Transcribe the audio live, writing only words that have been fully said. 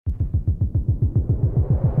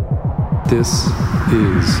This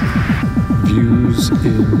is Views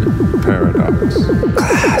in Paradox.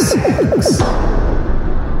 Classics.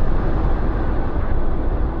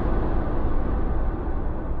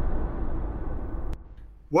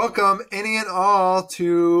 Welcome, any and all,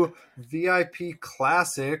 to VIP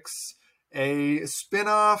Classics, a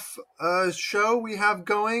spin-off show we have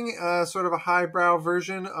going, sort of a highbrow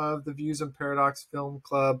version of the Views in Paradox Film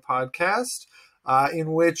Club podcast,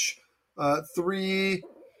 in which three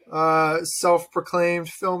self-proclaimed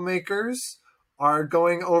filmmakers are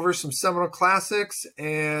going over some seminal classics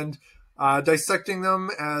and dissecting them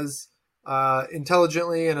as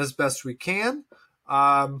intelligently and as best we can.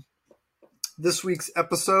 This week's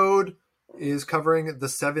episode is covering The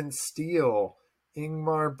Seventh Seal,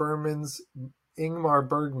 Ingmar Bergman's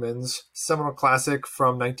seminal classic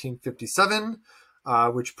from 1957,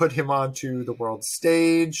 which put him onto the world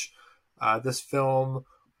stage. This film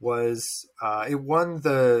was it won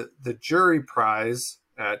the jury prize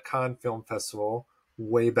at Cannes Film Festival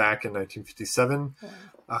way back in 1957,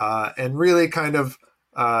 and really kind of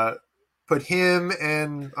put him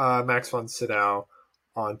and Max von Sydow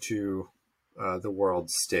onto the world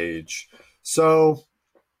stage. So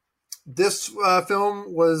this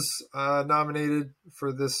film was nominated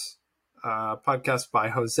for this podcast by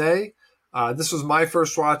Jose. This was my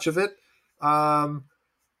first watch of it.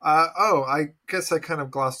 I guess I kind of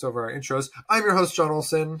glossed over our intros. I'm your host, John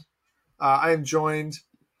Olson. I am joined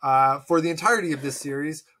for the entirety of this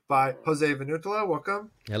series by Jose Venutula. Welcome.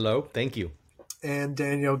 Hello. Thank you. And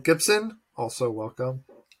Daniel Gibson. Also welcome.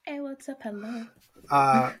 Hey, what's up? Hello.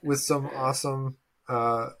 With some awesome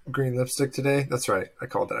green lipstick today. That's right. I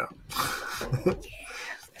called it out.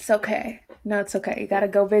 It's okay. No, it's okay. You gotta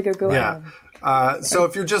go big or go home. So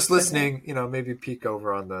if you're just listening, maybe peek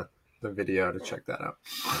over on the video to check that out.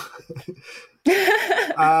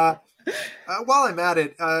 While I'm at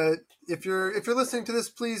it, if you're listening to this,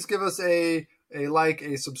 please give us a like,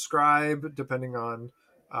 a subscribe, depending on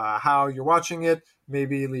how you're watching it.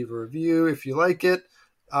 Maybe leave a review if you like it.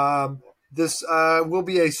 This will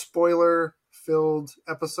be a spoiler-filled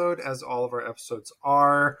episode, as all of our episodes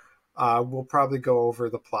are. We'll probably go over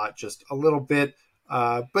the plot just a little bit,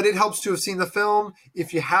 but it helps to have seen the film.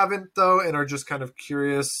 If you haven't, though, and are just kind of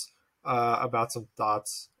curious about some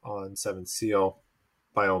thoughts on Seventh Seal,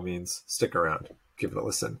 by all means, stick around. Give it a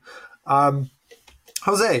listen.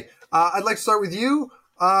 Jose, I'd like to start with you.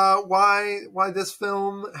 Why this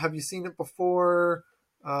film? Have you seen it before?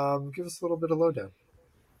 Give us a little bit of lowdown.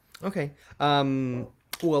 Okay.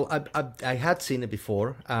 Well, I had seen it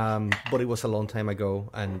before, but it was a long time ago,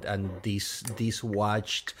 and this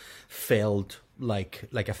watched felt like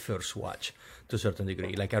a first watch to a certain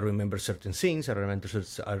degree. Like I remember certain scenes, I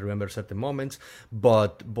remember certain moments,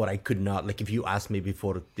 but I could not, like, if you asked me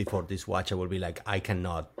before this watch, I would be like, I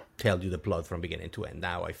cannot tell you the plot from beginning to end.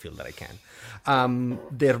 Now I feel that I can.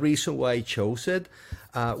 The reason why I chose it,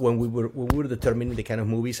 when we were determining the kind of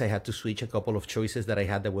movies, I had to switch a couple of choices that I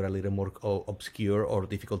had that were a little more obscure or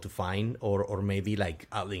difficult to find, or maybe like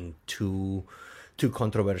adding too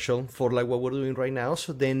controversial for like what we're doing right now.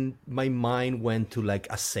 So then my mind went to like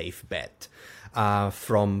a safe bet,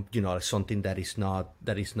 from something that is not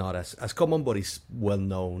as common, but is well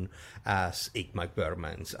known as Ingmar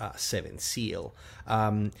Bergman's Seventh Seal,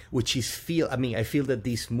 which is I feel that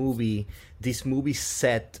this movie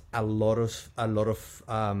set a lot of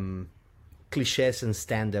cliches and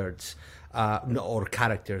standards, or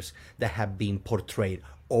characters that have been portrayed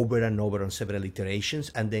over and over on several iterations,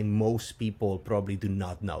 and then most people probably do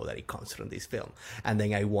not know that it comes from this film. And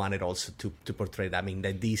then I wanted also to portray that. I mean,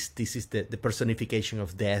 that this is the personification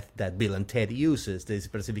of death that Bill and Ted uses, this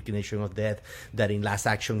personification of death that in Last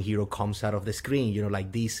Action Hero comes out of the screen.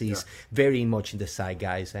 Like this is very much in the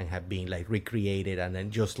zeitgeist and have been like recreated, and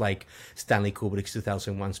then just like Stanley Kubrick's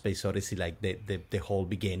 2001 Space Odyssey, like the whole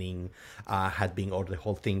beginning had been, or the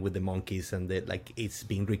whole thing with the monkeys, and it's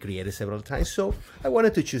been recreated several times. So I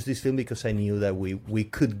wanted to choose this film because I knew that we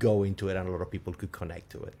could go into it and a lot of people could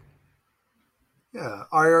connect to it. Yeah,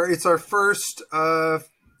 it's our first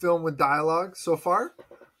film with dialogue so far.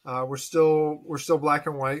 We're still black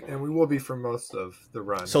and white, and we will be for most of the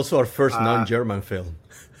run. It's also our first non-German film.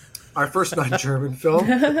 Our first non-German film.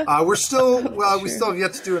 We still have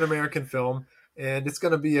yet to do an American film, and it's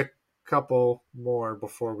going to be a couple more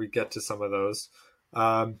before we get to some of those.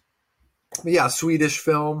 But yeah, Swedish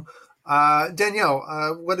film.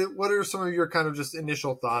 Danielle, what are some of your kind of just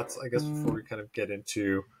initial thoughts, I guess, before we kind of get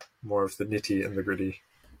into more of the nitty and the gritty?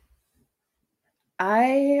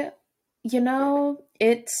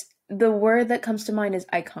 It's the word that comes to mind is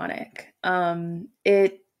iconic.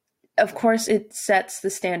 It of course, it sets the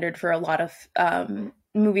standard for a lot of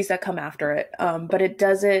movies that come after it. But it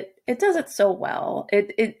does it so well.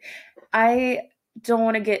 I don't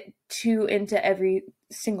want to get too into every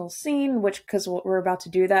single scene, which because we're about to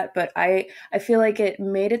do that, but I feel like it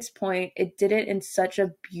made its point. It did it in such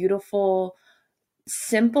a beautiful,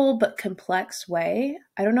 simple but complex way.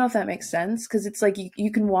 I don't know if that makes sense, because it's like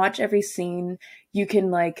you can watch every scene, you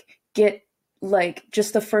can like get like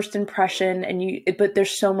just the first impression, and but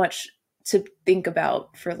there's so much to think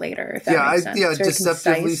about for later, if that makes sense. Yeah, it's very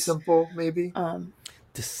deceptively concise. Simple, maybe.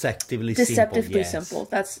 Deceptively Simple.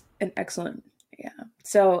 That's an excellent, yeah.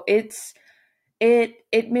 So it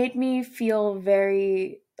made me feel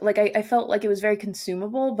very like I felt like it was very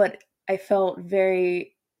consumable, but I felt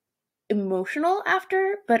very emotional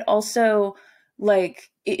after, but also like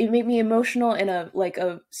it made me emotional in a like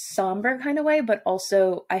a somber kind of way, but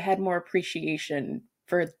also I had more appreciation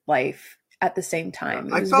for life at the same time.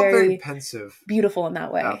 It I was felt very pensive beautiful in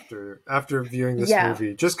that way after viewing this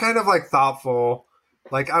movie. Just kind of like thoughtful.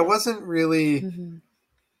 Like I wasn't really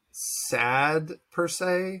sad per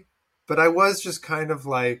se, but I was just kind of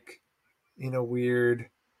like in a weird,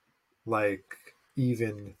 like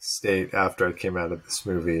even state after I came out of this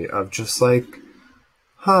movie of just like,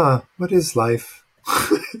 what is life?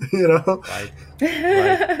 You know? Right.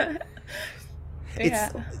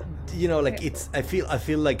 It's like it's I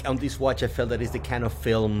feel like on this watch I felt that it's the kind of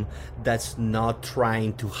film that's not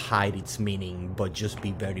trying to hide its meaning but just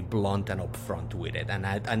be very blunt and upfront with it,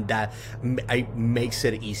 and that makes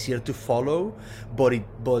it easier to follow. But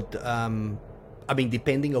I mean,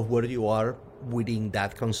 depending on where you are within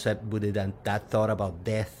that concept, within that thought about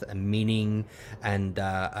death and meaning, and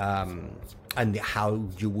how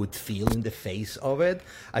you would feel in the face of it,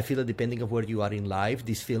 I feel that depending on where you are in life,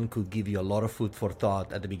 this film could give you a lot of food for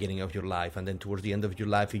thought at the beginning of your life, and then towards the end of your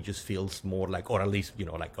life, it just feels more like, or at least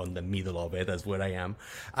like on the middle of it, that's where I am.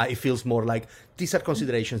 It feels more like these are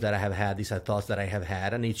considerations that I have had, these are thoughts that I have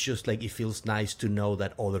had, and it's just like it feels nice to know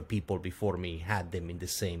that other people before me had them in the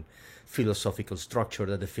same philosophical structure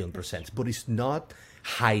that the film presents. But it's not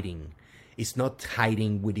hiding. It's not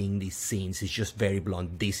hiding within these scenes. It's just very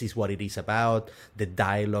blunt. This is what it is about. The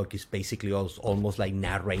dialogue is basically almost like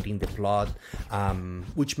narrating the plot,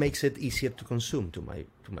 which makes it easier to consume, to my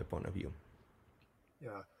point of view.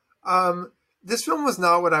 Yeah. This film was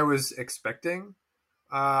not what I was expecting.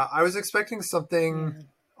 I was expecting something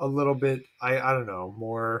a little bit, I don't know,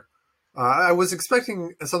 more... I was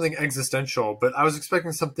expecting something existential, but I was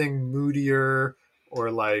expecting something moodier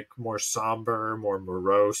or like more somber, more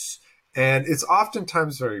morose. And it's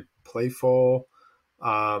oftentimes very playful.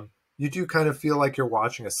 You do kind of feel like you're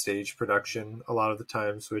watching a stage production a lot of the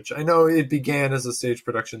times, which I know it began as a stage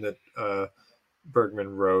production that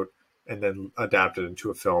Bergman wrote and then adapted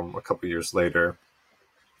into a film a couple years later.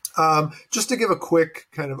 Just to give a quick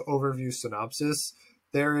kind of overview synopsis,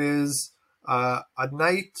 there is a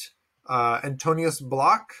knight... Antonius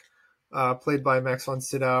Block, played by Max von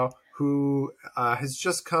Sydow, who has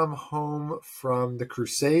just come home from the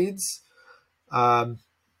Crusades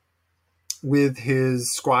with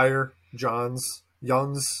his squire, Jans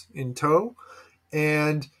in tow.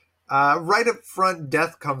 And right up front,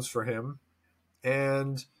 death comes for him.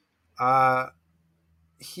 And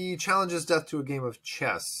he challenges death to a game of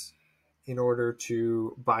chess in order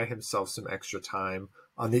to buy himself some extra time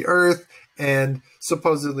on the earth, and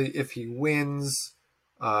supposedly if he wins,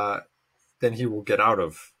 then he will get out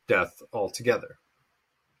of death altogether.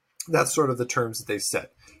 That's sort of the terms that they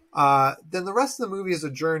set. Then the rest of the movie is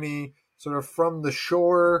a journey sort of from the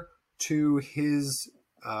shore to his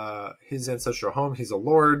ancestral home. He's a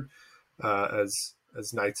lord, as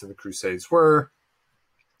knights in the Crusades were.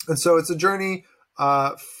 And so it's a journey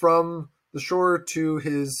from the shore to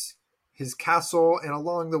his castle, and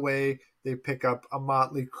along the way they pick up a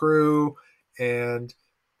motley crew and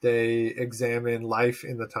they examine life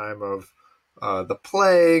in the time of the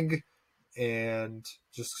plague and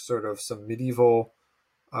just sort of some medieval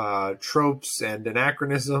tropes and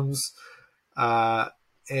anachronisms.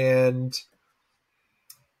 And,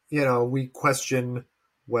 we question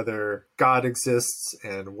whether God exists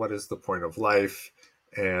and what is the point of life,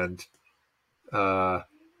 and,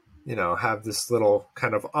 have this little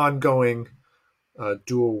kind of ongoing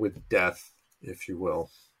duel with death, if you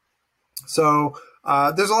will. So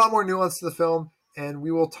there's a lot more nuance to the film, and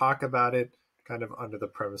we will talk about it kind of under the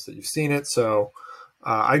premise that you've seen it. So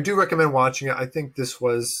I do recommend watching it. I think this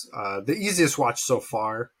was the easiest watch so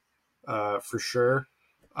far, for sure.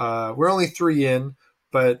 We're only 3 in,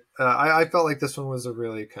 but I felt like this one was a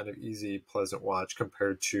really kind of easy, pleasant watch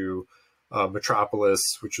compared to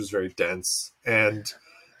Metropolis, which was very dense, and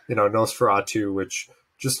Nosferatu, which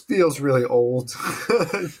just feels really old.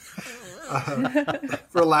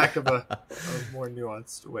 for lack of a more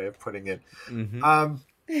nuanced way of putting it.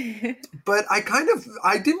 But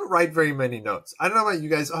I didn't write very many notes. I don't know about you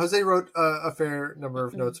guys. Jose wrote a fair number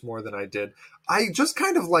of notes more than I did. I just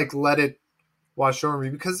kind of like let it wash over me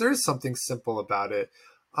because there is something simple about it.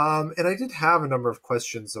 And I did have a number of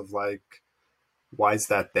questions of like, why is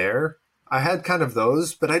that there? I had kind of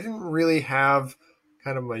those, but I didn't really have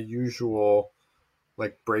kind of my usual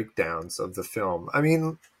like breakdowns of the film. I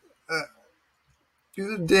mean,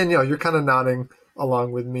 Danielle, you're kind of nodding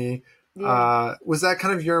along with me. Yeah. Was that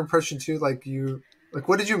kind of your impression too? Like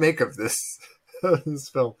what did you make of this this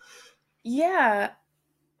film? Yeah,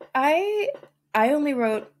 I only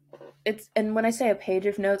wrote and when I say a page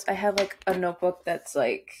of notes, I have like a notebook that's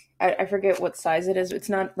like I forget what size it is. It's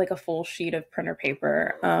not like a full sheet of printer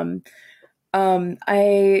paper.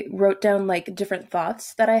 I wrote down like different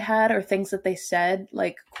thoughts that I had or things that they said,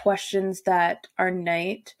 like questions that our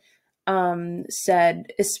knight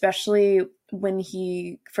said, especially when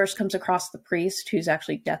he first comes across the priest, who's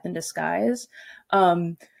actually death in disguise.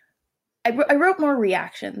 I wrote more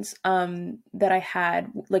reactions that I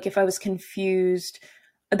had, like if I was confused.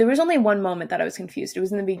 There was only one moment that I was confused. It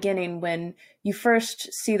was in the beginning when you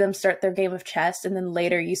first see them start their game of chess, and then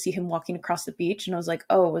later you see him walking across the beach, and I was like,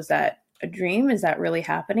 oh, was that a dream? Is that really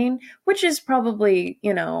happening? Which is probably,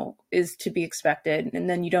 is to be expected. And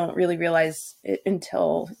then you don't really realize it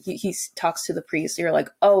until he talks to the priest. So you're like,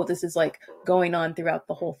 oh, this is like going on throughout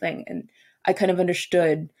the whole thing. And I kind of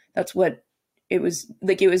understood that's what it was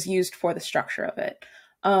like. It was used for the structure of it.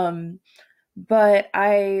 But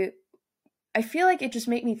I feel like it just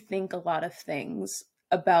made me think a lot of things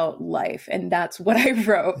about life, and that's what I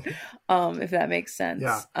wrote, if that makes sense.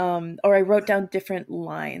 Yeah. Or I wrote down different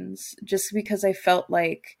lines just because I felt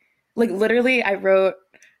like literally I wrote,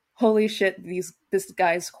 holy shit, this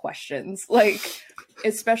guy's questions, like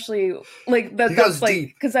especially like that's like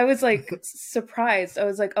deep. Because I was like surprised. I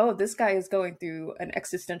was like, oh, this guy is going through an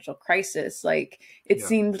existential crisis. Like it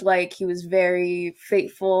seemed like he was very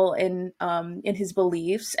faithful in his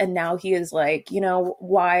beliefs, and now he is like,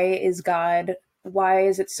 why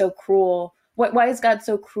is it so cruel? Why is God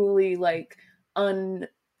so cruelly like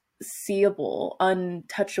unseeable,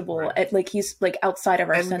 untouchable? Right. Like he's like outside of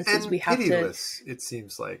our senses. We have pitiless, it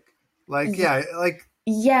seems like yeah.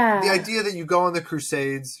 The idea that you go on the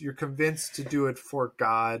Crusades, you're convinced to do it for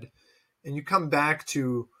God, and you come back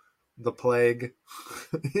to the plague,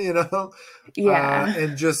 Yeah.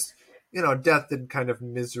 and just, death and kind of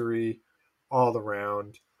misery all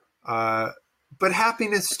around, but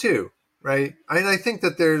happiness too, right? I think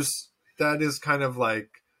that that is kind of like,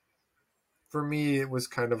 for me, it was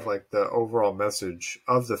kind of like the overall message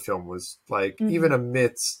of the film was like, even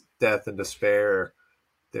amidst death and despair,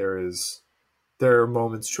 there are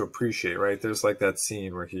moments to appreciate, right? There's like that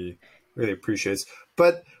scene where he really appreciates.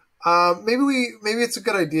 But maybe it's a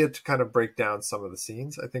good idea to kind of break down some of the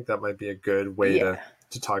scenes. I think that might be a good way to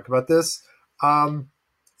talk about this. Though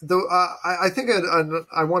I think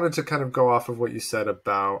I wanted to kind of go off of what you said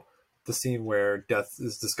about the scene where death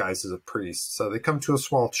is disguised as a priest. So they come to a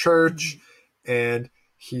small church, and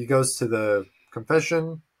he goes to the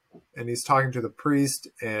confession, and he's talking to the priest,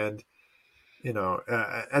 and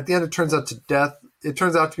at the end, it turns out to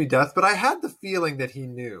be death, but I had the feeling that he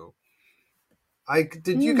knew.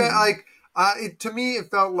 You guys, to me,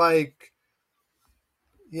 it felt like,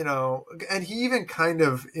 and he even kind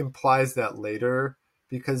of implies that later,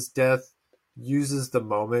 because death uses the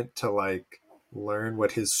moment to like learn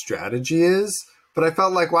what his strategy is. But I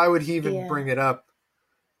felt like, why would he even bring it up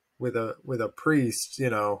with a priest?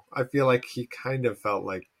 I feel like he kind of felt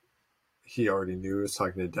like he already knew he was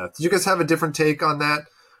talking to death. Did you guys have a different take on that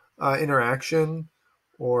interaction,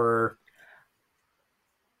 or?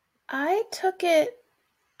 I took it.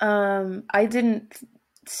 I didn't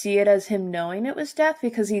see it as him knowing it was death,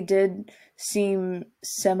 because he did seem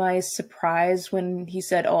semi-surprised when he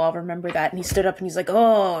said, "Oh, I'll remember that," and he stood up and he's like,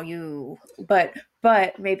 "Oh, you." But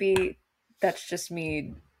maybe that's just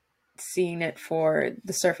me seeing it for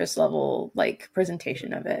the surface level like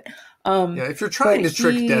presentation of it. If you're trying to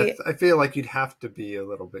trick death, I feel like you'd have to be a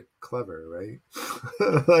little bit clever, right?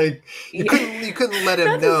 Like you couldn't let him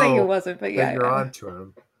not know to say it wasn't, but that you're onto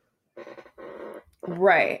him.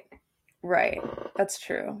 Right. That's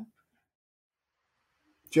true.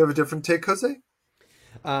 Do you have a different take, Jose?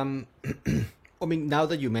 I mean, now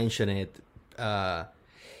that you mention it,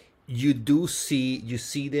 you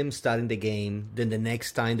see them starting the game. Then the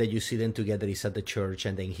next time that you see them together is at the church,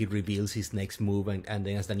 and then he reveals his next move. And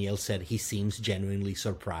then, as Danielle said, he seems genuinely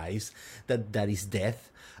surprised that is death.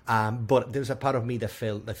 But there's a part of me that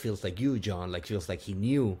feels like you, John, like feels like he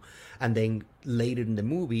knew. And then later in the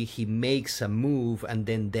movie, he makes a move, and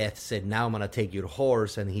then Death said, "Now I'm gonna take your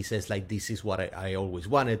horse," and he says, like, "This is what I always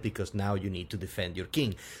wanted, because now you need to defend your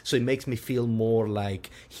king." So it makes me feel more like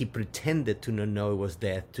he pretended to not know it was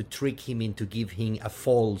Death, to trick him into give him a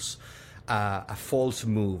false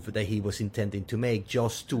move that he was intending to make,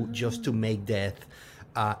 just to make Death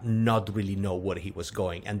not really know where he was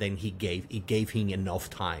going, and then he gave him enough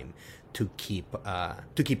time to keep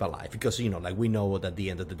alive, because like we know that at the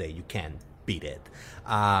end of the day you can beat it.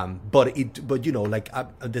 But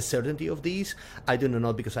the certainty of these, I do not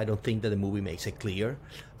know, because I don't think that the movie makes it clear.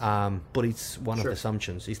 But it's one of the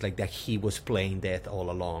assumptions. It's like that he was playing Death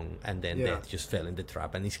all along, and then Death just fell in the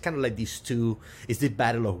trap. And it's kind of like these two. It's the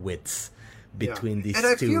battle of wits between these two. And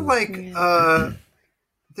I feel like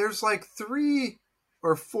there's like 3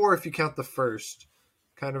 or 4, if you count the first,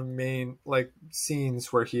 kind of main like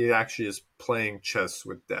scenes where he actually is playing chess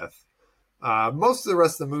with Death. Most of the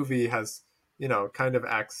rest of the movie has, kind of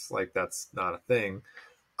acts like that's not a thing.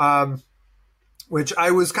 Which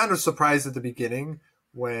I was kind of surprised at the beginning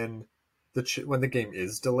when the game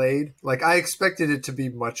is delayed. Like, I expected it to be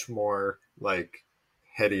much more like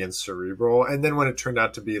heady and cerebral, and then when it turned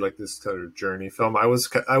out to be like this kind of journey film, I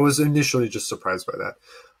was initially just surprised by that.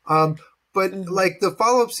 But like the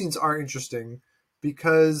follow-up scenes are interesting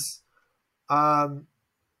because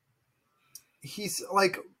he's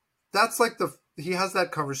like, that's like he has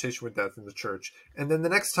that conversation with Death in the church, and then the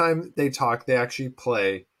next time they talk, they actually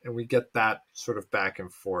play, and we get that sort of back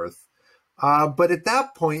and forth. But at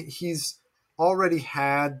that point, he's already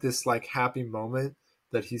had this like happy moment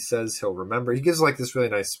that he says he'll remember. He gives like this really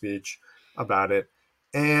nice speech about it,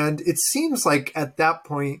 and it seems like at that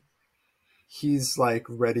point he's like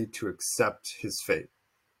ready to accept his fate,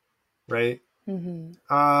 right? And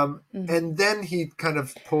then he kind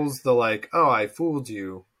of pulls the like, "Oh, I fooled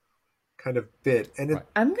you," kind of bit. And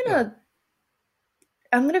I'm gonna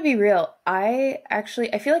be real. I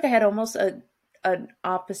feel like I had almost an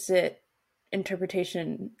opposite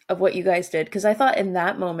interpretation of what you guys did, because I thought in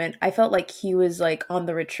that moment I felt like he was like on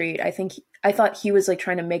the retreat. I thought he was like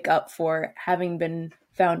trying to make up for having been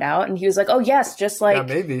found out, and he was like, "Oh yes, just like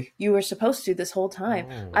maybe you were supposed to this whole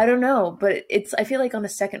time." I don't know, but I feel like on the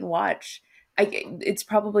second watch, it's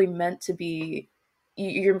probably meant to be,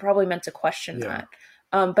 you're probably meant to question that.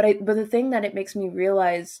 But the thing that it makes me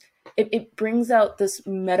realize, it brings out this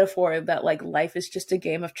metaphor that like life is just a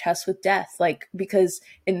game of chess with death. Like, because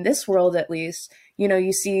in this world, at least,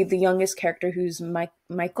 you see the youngest character, who's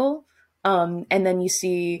Michael, and then you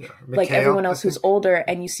see like everyone else who's older,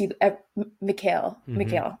 and you see Mikhail,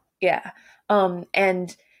 yeah.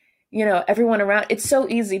 And everyone around, it's so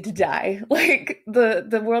easy to die. Like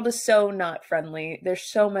the world is so not friendly. There's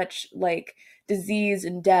so much like disease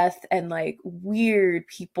and death and like weird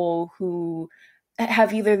people who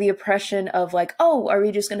have either the oppression of like, oh, are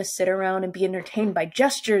we just going to sit around and be entertained by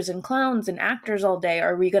gestures and clowns and actors all day?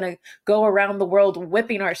 Or are we going to go around the world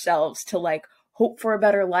whipping ourselves to like hope for a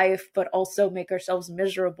better life, but also make ourselves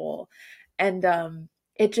miserable? And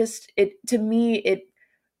to me,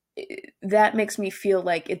 that makes me feel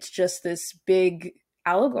like it's just this big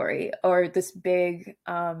allegory, or this big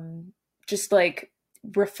just like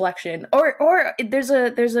reflection, or there's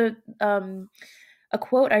a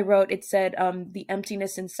quote I wrote. It said, the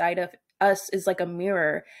emptiness inside of us is like a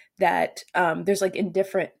mirror, that there's like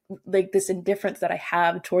this indifference that I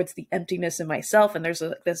have towards the emptiness in myself, and there's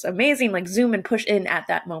this amazing like zoom and push in at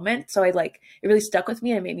that moment. So it really stuck with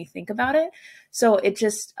me and it made me think about it. So it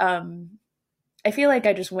just I feel like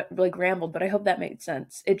I just rambled, but I hope that made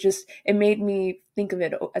sense. It made me think of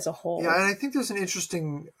it as a whole. Yeah, and I think there's an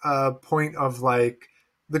interesting point of like,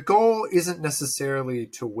 the goal isn't necessarily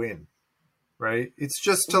to win, right? It's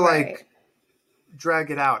just to like drag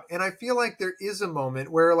it out. And I feel like there is a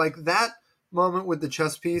moment where like that moment with the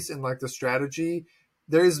chess piece and like the strategy,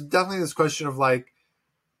 there's definitely this question of like,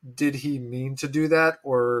 did he mean to do that,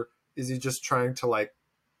 or is he just trying to like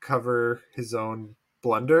cover his own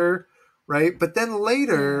blunder? Right. But then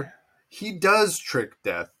later he does trick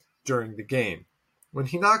Death during the game. When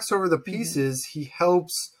he knocks over the pieces, he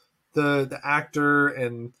helps the actor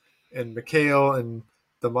and Mikhail and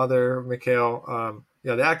the mother of Mikhail,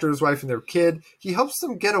 the actor's wife and their kid. He helps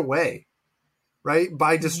them get away, right?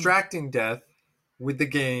 By distracting Death with the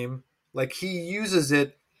game. Like, he uses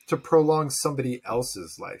it to prolong somebody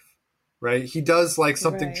else's life, right? He does like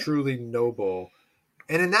something truly noble.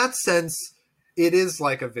 And in that sense, it is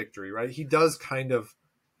like a victory, right? He does kind of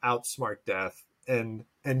outsmart Death and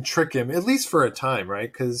trick him, at least for a time, right?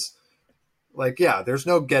 Because, like, there's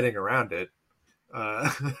no getting around it,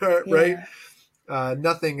 right?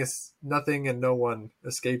 nothing and no one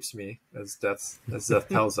escapes me, as death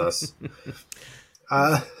tells us.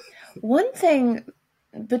 One thing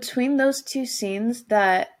between those two scenes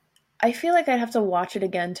that I feel like I'd have to watch it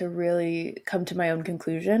again to really come to my own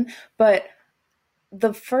conclusion, but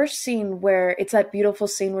the first scene where it's that beautiful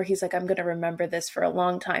scene where he's like, I'm going to remember this for a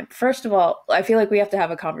long time. First of all, I feel like we have to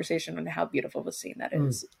have a conversation on how beautiful of a scene that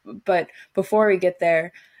is. But before we get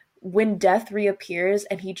there, when Death reappears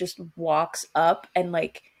and he just walks up and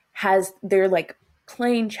like they're like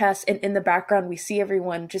playing chess, and in the background we see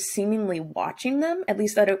everyone just seemingly watching them. At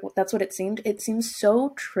least that's what it seemed. It seems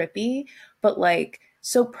so trippy, but like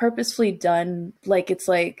so purposefully done. Like it's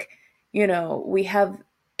like, we have,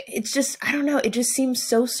 it's just, I don't know, it just seems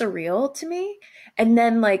so surreal to me. And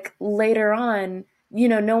then like later on,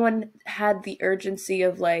 no one had the urgency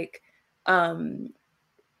of like, oh,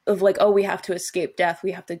 we have to escape death,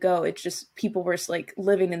 we have to go. It's just people were like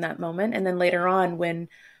living in that moment. And then later on when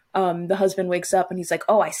the husband wakes up and he's like,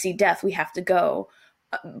 oh, I see death, we have to go.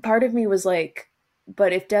 Part of me was like,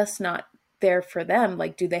 but if death's not there for them,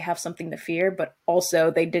 like, do they have something to fear? But also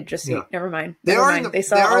they did just see, never mind. They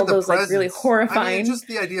saw all those like really horrifying. I mean, just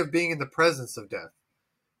the idea of being in the presence of death,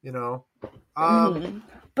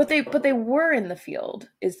 But they were in the field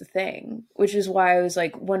is the thing, which is why I was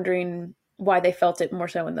like wondering why they felt it more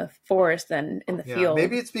so in the forest than in the field.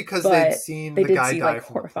 Maybe it's because they'd seen the guy die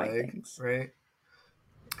from horrifying plague, things, right?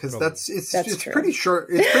 Because it's pretty short.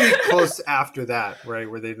 It's pretty close after that, right?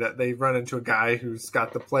 Where they run into a guy who's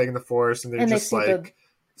got the plague in the forest, and they're just like,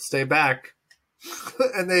 stay back,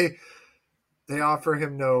 and they offer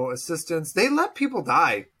him no assistance. They let people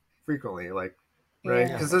die frequently, like, right?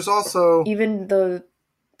 Because there's also even the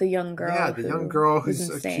young girl. Yeah, the young girl who's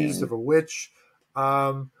accused of a witch,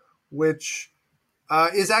 which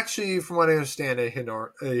is actually, from what I understand, a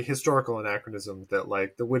historical anachronism, that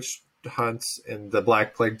like the witch hunts and the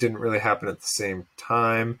Black Plague didn't really happen at the same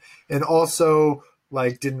time, and also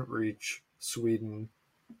like didn't reach Sweden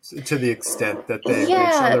to the extent that they reached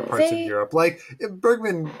other parts of Europe. Like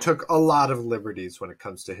Bergman took a lot of liberties when it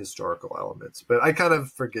comes to historical elements, but I kind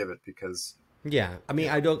of forgive it because I mean,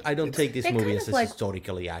 I don't take this movie as like,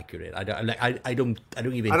 historically accurate. I don't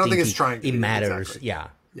even think it's trying. It matters.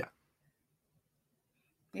 Exactly.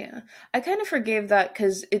 Yeah. I kind of forgave that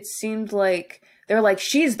because it seemed like they're like,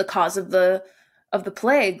 she's the cause of the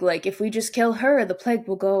plague. Like, if we just kill her, the plague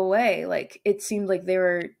will go away. Like, it seemed like they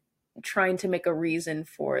were trying to make a reason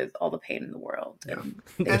for all the pain in the world. And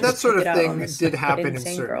that sort of thing did happen in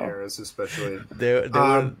certain eras, especially. They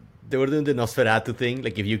were doing the Nosferatu thing.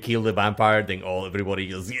 Like, if you kill the vampire, then everybody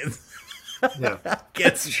just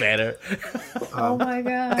gets better. Oh my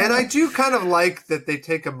God. And I do kind of like that they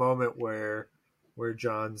take a moment where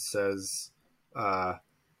John says, I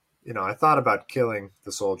thought about killing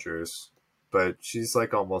the soldiers, but she's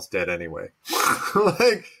like almost dead anyway.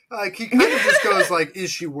 like he kind of just goes like,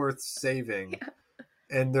 is she worth saving? Yeah.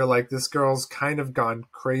 And they're like, this girl's kind of gone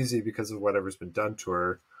crazy because of whatever's been done to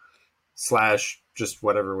her, / just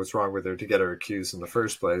whatever was wrong with her to get her accused in the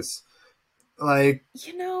first place. Like,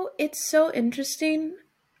 it's so interesting.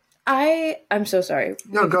 I'm so sorry.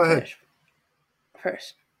 No, go ahead.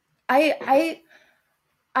 First. I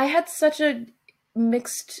had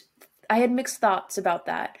mixed thoughts about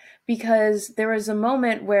that, because there was a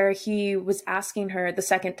moment where he was asking her the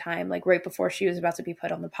second time, like right before she was about to be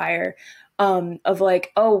put on the pyre, of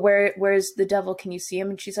like, oh, where's the devil? Can you see him?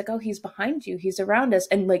 And she's like, oh, he's behind you. He's around us.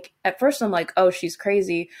 And like, at first I'm like, oh, she's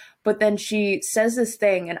crazy. But then she says this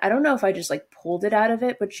thing, and I don't know if I just like pulled it out of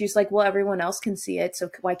it, but she's like, well, everyone else can see it, so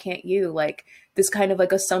why can't you? Like this kind of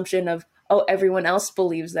like assumption of, oh, everyone else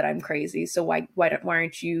believes that I'm crazy, so why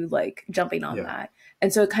aren't you like jumping on that?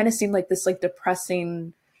 And so it kind of seemed like this like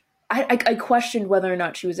depressing. I questioned whether or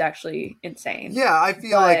not she was actually insane. Yeah, I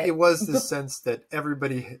feel like it was the sense that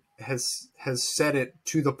everybody has said it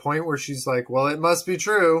to the point where she's like, well, it must be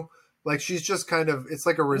true. Like she's just kind of, it's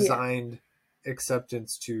like a resigned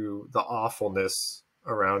acceptance to the awfulness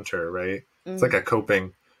around her, right? Mm-hmm. It's like a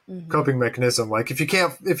coping mechanism. Like if you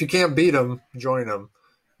can't beat them, join them.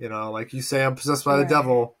 Like you say, I'm possessed by the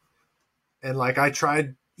devil, and like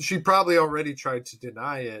she probably already tried to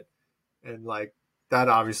deny it, and like that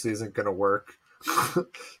obviously isn't going to work.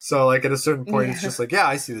 So like at a certain point, it's just like,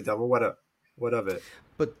 I see the devil. What of it?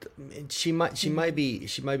 But she might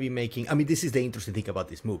be making. I mean, this is the interesting thing about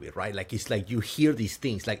this movie, right? Like it's like you hear these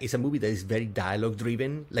things. Like it's a movie that is very dialogue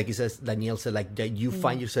driven. Like it says, Danielle said, like that you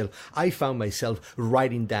find yourself. I found myself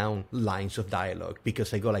writing down lines of dialogue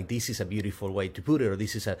because I go like, this is a beautiful way to put it, or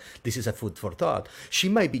this is a food for thought. She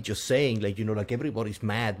might be just saying like, like everybody's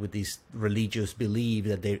mad with this religious belief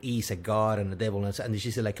that there is a God and a devil, and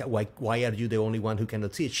she said like, why are you the only one who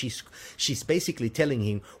cannot see it? She's basically telling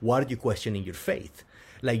him, why are you questioning your faith?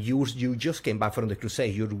 Like you just came back from the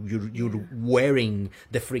crusade. You're wearing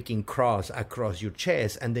the freaking cross across your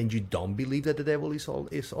chest, and then you don't believe that the devil is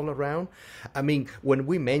all around. I mean, when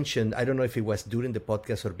we mentioned, I don't know if it was during the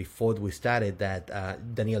podcast or before we started, that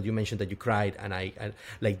Danielle, you mentioned that you cried, and I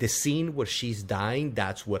like the scene where she's dying.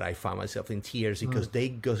 That's where I found myself in tears because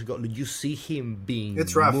you see him being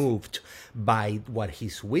moved by what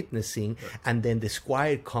he's witnessing, and then the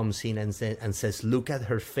squire comes in and says, "Look at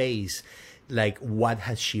her face." Like, what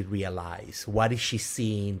has she realized? What is she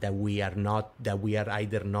seeing that we are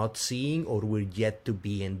either not seeing or we're yet to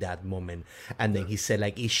be in that moment? And then he said,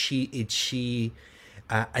 like, is she,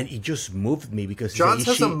 and it just moved me because Johns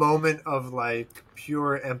has a moment of like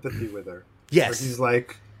pure empathy with her. Yes.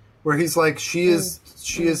 Where he's like, she is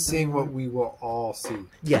seeing what we will all see.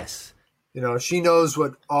 Yes. She knows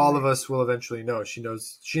what all of us will eventually know. She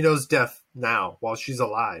knows death now while she's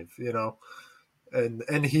alive,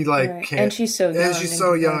 And he like and she's so young. And she's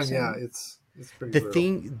so young. Yeah, it's pretty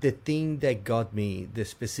brutal. The thing that got me, the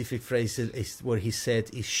specific phrase is where he said,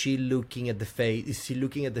 "Is she looking at the face? Is she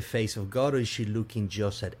looking at the face of God, or is she looking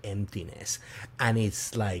just at emptiness?" And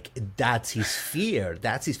it's like that's his fear.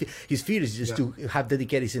 That's his fear. His fear is just to have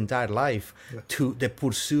dedicated his entire life to the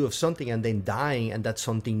pursuit of something and then dying, and that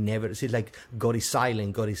something never. It's like God is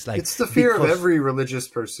silent. God is like. It's the fear of every religious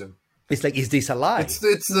person. It's like, is this a lie? It's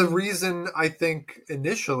the reason I think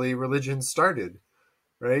initially religion started,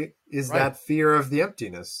 right? That fear of the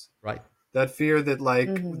emptiness. Right. That fear that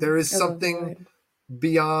there is something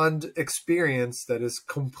beyond experience that is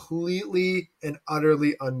completely and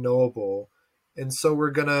utterly unknowable. And so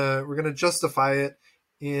we're gonna justify it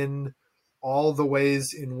in all the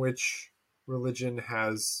ways in which religion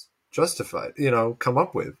has justified, come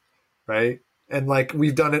up with, right? And like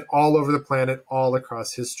we've done it all over the planet, all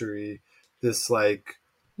across history, this like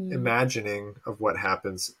imagining of what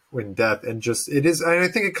happens when death, and and I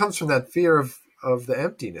think it comes from that fear of the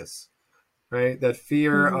emptiness, right? That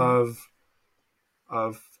fear of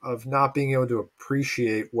not being able to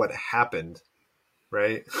appreciate what happened,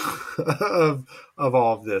 right? of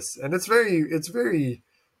all of this, and it's very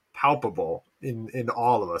palpable in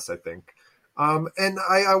all of us, I think. And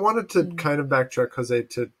I wanted to kind of backtrack, Jose,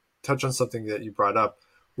 to touch on something that you brought up,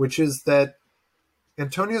 which is that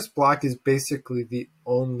Antonius Block is basically the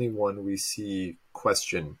only one we see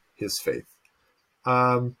question his faith.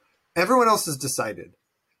 Everyone else is decided.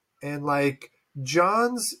 And like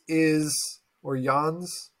Jans, I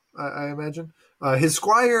imagine, his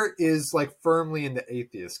squire is like firmly in the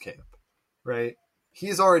atheist camp, right?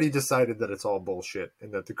 He's already decided that it's all bullshit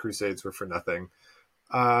and that the Crusades were for nothing.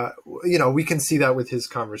 We can see that with his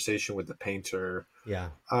conversation with the painter. Yeah.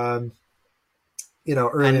 Early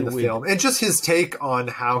in the film, and just his take on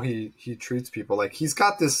how he treats people. Like he's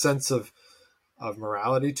got this sense of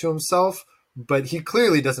morality to himself, but he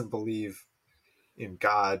clearly doesn't believe in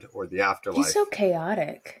God or the afterlife. He's so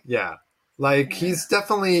chaotic. Yeah. Like he's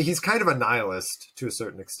kind of a nihilist to a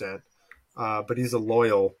certain extent. But he's a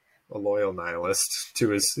loyal nihilist to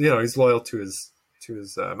his, he's loyal to his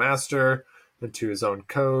master and to his own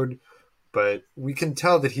code. But we can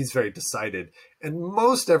tell that he's very decided. And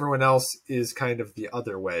most everyone else is kind of the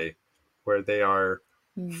other way, where they are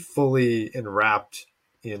fully enwrapped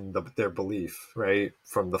in their belief, right?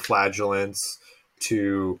 From the flagellants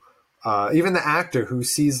to even the actor who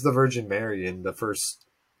sees the Virgin Mary in the first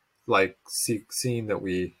scene that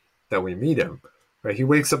we meet him, right? He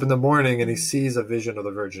wakes up in the morning and he sees a vision of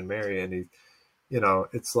the Virgin Mary, and he,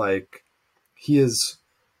 it's like he is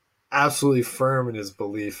absolutely firm in his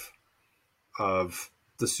belief of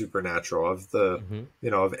the supernatural, of the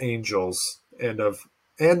of angels,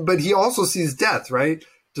 but he also sees death, right?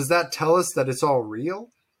 Does that tell us that it's all real?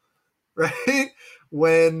 Right?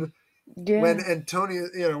 When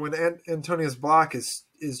Antonius Block is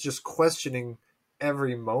just questioning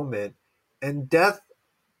every moment, and death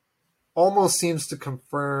almost seems to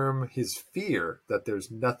confirm his fear that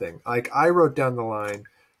there's nothing. Like I wrote down the line,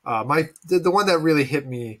 the one that really hit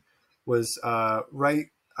me was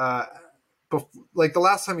like the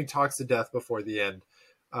last time he talks to death before the end,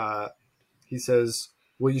 he says,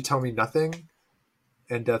 "Will you tell me nothing?"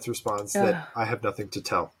 And death responds that I have nothing to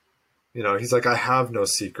tell. He's like, "I have no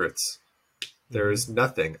secrets." There is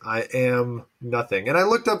nothing. I am nothing. And I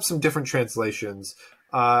looked up some different translations,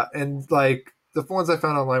 and like the ones I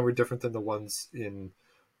found online were different than the ones in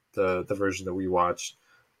the version that we watched.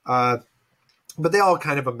 But they all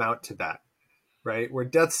kind of amount to that, right? Where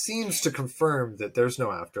death seems to confirm that there's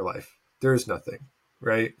no afterlife. There is nothing,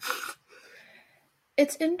 right?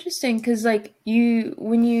 It's interesting because, like,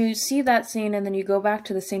 when you see that scene and then you go back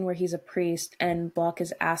to the scene where he's a priest and Block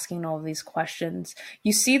is asking all of these questions,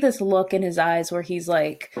 you see this look in his eyes where he's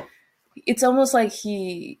like, it's almost like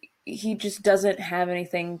he just doesn't have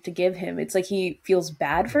anything to give him. It's like he feels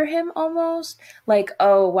bad for him almost. Like,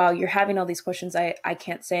 oh, wow, you're having all these questions. I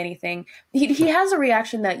can't say anything. He has a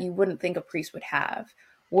reaction that you wouldn't think a priest would have,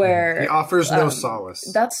 where he offers no solace.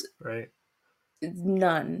 That's right.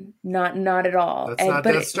 None, not at all. That's not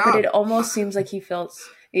Death's job. But it almost seems like he feels,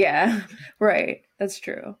 yeah, right. That's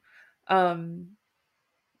true.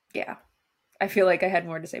 Yeah, I feel like I had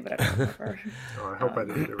more to say, but I don't remember. I hope I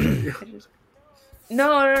didn't interrupt you.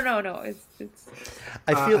 No. It's.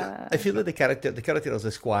 I feel that the character of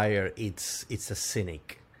the Squire, it's a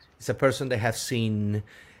cynic. It's a person that have seen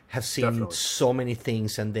Definitely. So many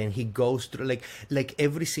things, and then he goes through like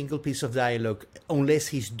every single piece of dialogue, unless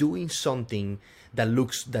he's doing something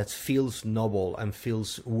that feels noble and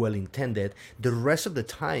feels well intended, the rest of the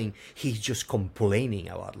time he's just complaining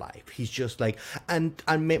about life. He's just like, and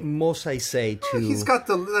most I say too, he's got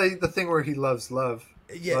the thing where he loves love.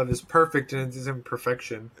 Yeah. Love is perfect in its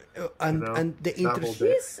imperfection, and the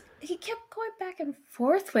he kept going back and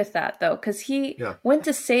forth with that though, because he went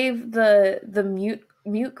to save the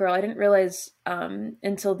mute girl. I didn't realize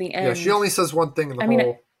until the end. Yeah, she only says one thing in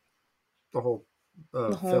the whole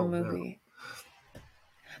film, movie. Yeah.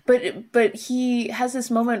 But he has this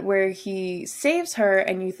moment where he saves her,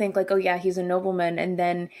 and you think like, oh yeah, he's a nobleman, and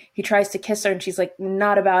then he tries to kiss her, and she's like,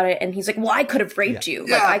 not about it, and he's like, well, I could have raped you,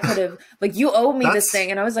 like I could have, like you owe me this thing,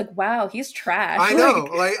 and I was like, wow, he's trash. I know,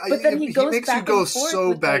 but then he goes makes back you go and forth so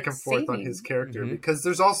with, back and forth on his character, mm-hmm. because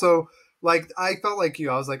there's also like, I felt like you,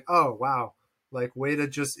 I was like, oh wow, like way to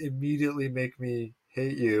just immediately make me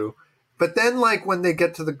hate you. But then like when they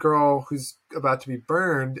get to the girl who's about to be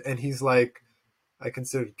burned, and he's like, I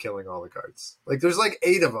considered killing all the guards. Like there's like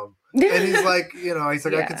 8 of them. And he's like,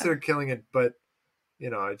 I considered killing it, but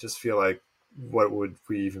I just feel like what would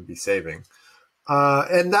we even be saving?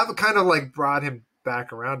 And that kind of like brought him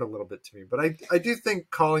back around a little bit to me. But I do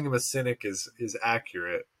think calling him a cynic is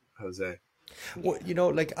accurate, Jose. Well,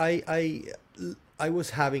 like I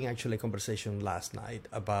was having actually a conversation last night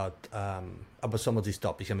about some of these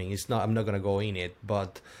topics. I mean, I'm not going to go in it,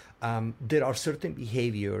 but there are certain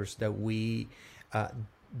behaviors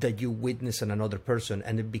that you witness in another person,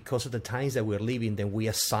 and because of the times that we're living, then we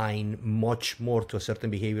assign much more to a certain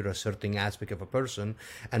behavior, a certain aspect of a person,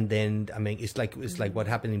 and then I mean it's like what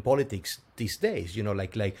happened in politics these days.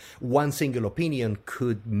 Like one single opinion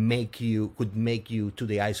could make you to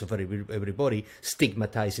the eyes of everybody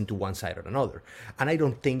stigmatized into one side or another. And I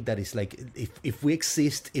don't think that is like if we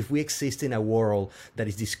exist in a world that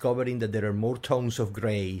is discovering that there are more tones of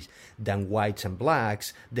grays than whites and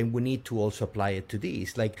blacks, then we need to also apply it to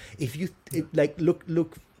these. Like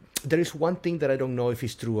look, there is one thing that I don't know if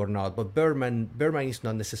it's true or not, but Bergman is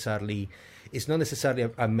not necessarily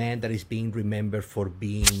a man that is being remembered for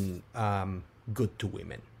being good to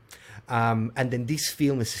women. And then this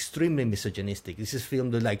film is extremely misogynistic. This is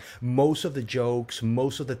film that like most of the jokes,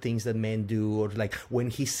 most of the things that men do, or like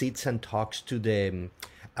when he sits and talks to the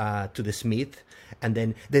Smith, and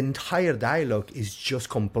then the entire dialogue is just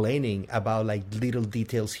complaining about like little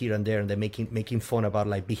details here and there, and they're making fun about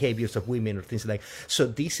like behaviors of women or things like. So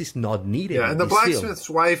this is not needed. Yeah, and the blacksmith's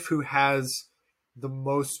wife, who has the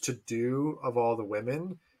most to do of all the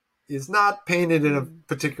women, is not painted in a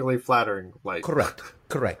particularly flattering light. Correct.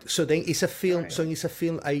 So then it's a film. Right. So it's a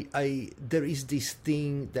film. There is this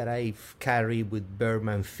thing that I've carried with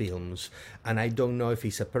Bergman films, and I don't know if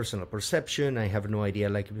it's a personal perception. I have no idea.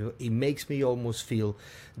 Like it makes me almost feel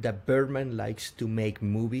that Bergman likes to make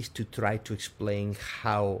movies to try to explain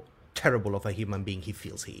how terrible of a human being he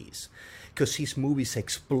feels he is, because his movies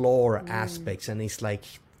explore aspects, and it's like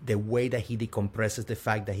the way that he decompresses the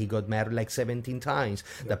fact that he got married like 17 times,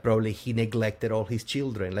 that probably he neglected all his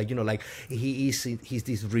children. Like, like he's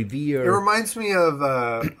this revered. It reminds me of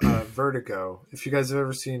Vertigo. If you guys have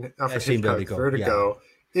ever seen Alfred Hitchcock's Vertigo,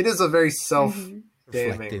 it is a very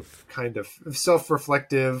self-damning kind of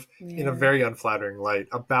self-reflective in a very unflattering light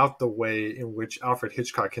about the way in which Alfred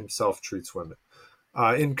Hitchcock himself treats women,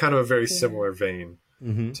 in kind of a very similar vein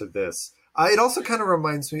to this. It also kind of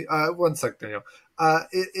reminds me. One sec, Daniel.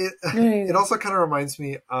 It also kind of reminds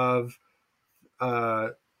me of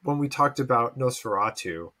when we talked about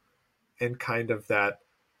Nosferatu, and kind of that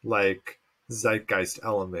like zeitgeist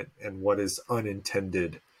element and what is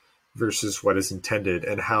unintended versus what is intended,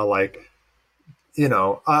 and how like,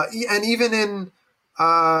 and even in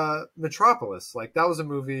Metropolis, like that was a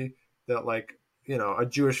movie that like, a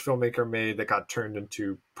Jewish filmmaker made that got turned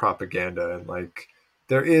into propaganda. And like,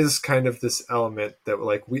 there is kind of this element that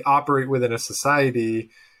like we operate within a society,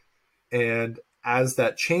 and as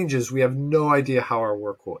that changes, we have no idea how our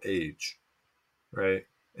work will age. Right.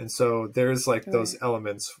 And so there's like those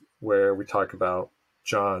elements where we talk about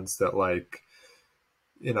Johns that like,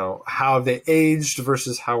 how have they aged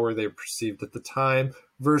versus how were they perceived at the time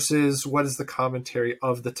versus what is the commentary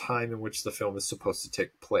of the time in which the film is supposed to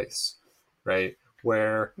take place, right?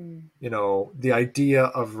 Where, the idea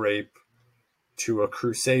of rape to a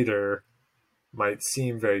crusader might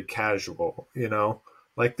seem very casual,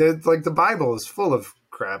 like the Bible is full of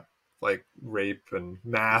crap like rape and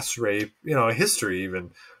mass rape, history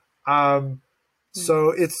even. So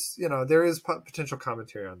it's, there is potential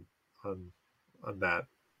commentary on that.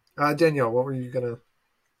 Danielle, what were you gonna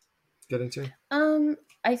get into?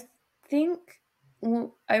 I think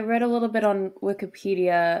I read a little bit on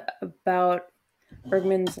Wikipedia about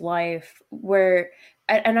Bergman's life, where,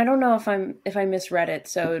 and I don't know if I misread it,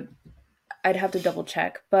 so I'd have to double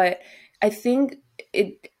check, but I think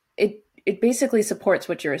it basically supports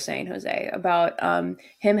what you were saying, Jose, about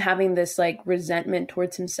him having this like resentment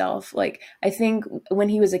towards himself. Like, I think when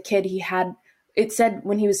he was a kid, it said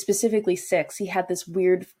when he was specifically 6, he had this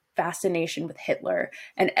weird fascination with Hitler.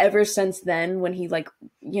 And ever since then, when he like,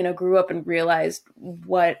 grew up and realized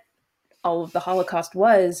what all of the Holocaust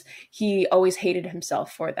was, he always hated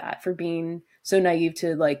himself for that, for being so naive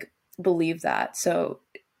to like believe that. So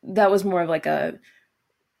that was more of like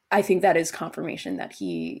I think that is confirmation that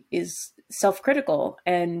he is self-critical.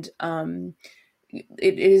 And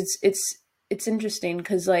it's interesting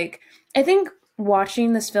because like, I think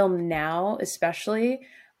watching this film now, especially,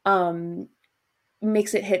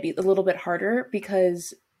 makes it hit a little bit harder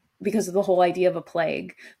because of the whole idea of a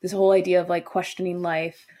plague, this whole idea of like questioning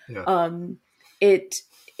life. Yeah.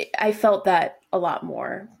 I felt that a lot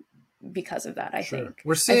more because of that. I think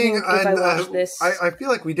we're seeing. If I watch this, I feel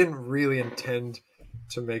like we didn't really intend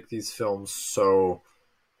to make these films so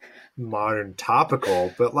modern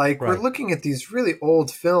topical, but like we're looking at these really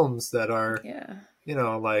old films that are,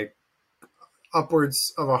 like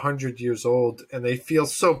upwards of 100 years old, and they feel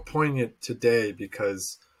so poignant today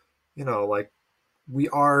because, like we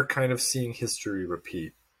are kind of seeing history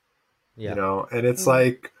repeat, and it's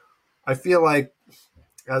like, I feel like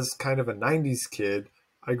as kind of a 90s kid,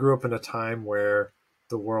 I grew up in a time where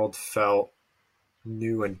the world felt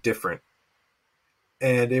new and different.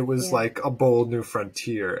 And it was like a bold new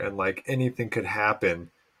frontier, and like anything could happen.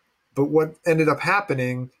 But what ended up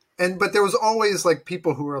happening, but there was always like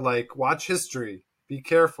people who were like, watch history, be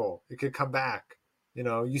careful, it could come back.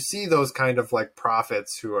 You see those kind of like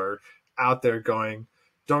prophets who are out there going,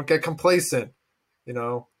 don't get complacent.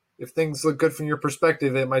 If things look good from your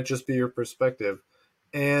perspective, it might just be your perspective.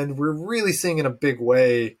 And we're really seeing in a big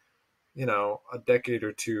way, a decade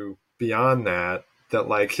or two beyond that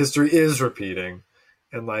like history is repeating.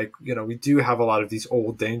 And like, we do have a lot of these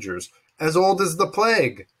old dangers, as old as the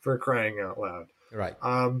plague, for crying out loud. Right.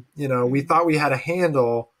 We thought we had a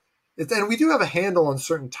handle, and we do have a handle on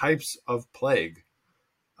certain types of plague.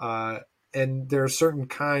 And there are certain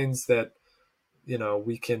kinds that,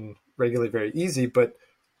 we can regulate very easy, but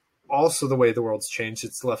also the way the world's changed,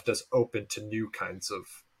 it's left us open to new kinds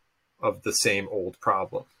of the same old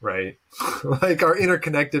problem, right? Like our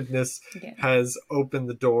interconnectedness has opened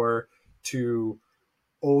the door to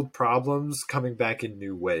old problems coming back in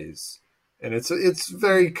new ways. And it's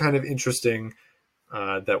very kind of interesting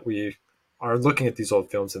that we are looking at these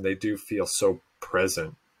old films and they do feel so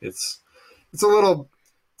present. It's a little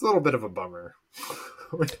bit of a bummer.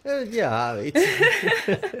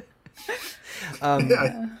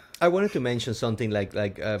 I wanted to mention something like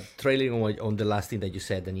trailing on the last thing that you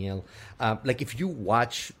said, Danielle. Like if you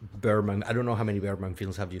watch Bergman, I don't know how many Bergman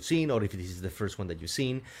films have you seen, or if this is the first one that you've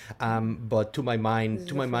seen. But to my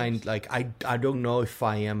mind, like I don't know if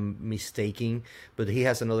I am mistaken, but he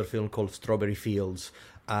has another film called Strawberry Fields.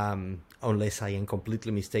 Unless I am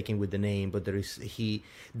completely mistaken with the name, but there is the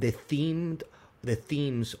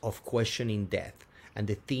themes of questioning death. And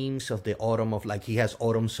the themes of the autumn of, like, he has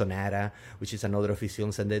Autumn Sonata, which is another of his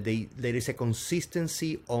films, and there is a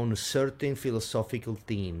consistency on certain philosophical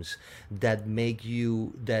themes that make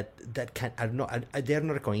you, that can, I don't know, they're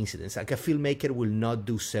not a coincidence. Like a filmmaker will not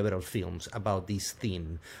do several films about this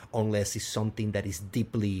theme unless it's something that is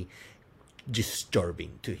deeply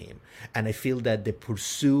disturbing to him. And I feel that the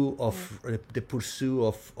pursuit of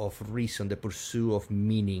reason, the pursuit of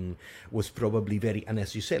meaning was probably very, and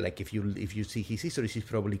as you say, like if you see his histories, he's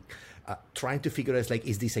probably trying to figure out, like,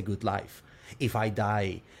 is this a good life? If I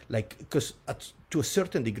die, like, because to a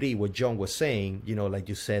certain degree, what John was saying, like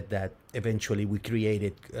you said, that eventually we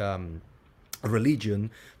created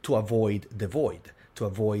religion to avoid the void, to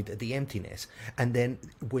avoid the emptiness. And then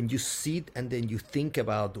when you see and then you think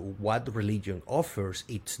about what religion offers,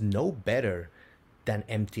 it's no better than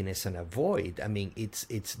emptiness and a void. I mean, it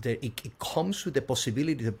comes with the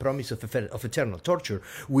possibility, the promise of eternal torture,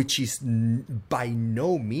 which is by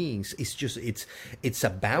no means, it's a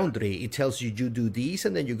boundary. It tells you do this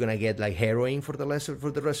and then you're gonna get like heroin for the rest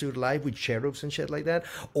of your life with cherubs and shit like that,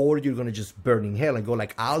 or you're gonna just burn in hell and go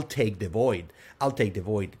like, I'll take the void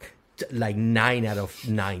like 9 out of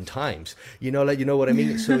 9 times, like, you know what I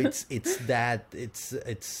mean? So it's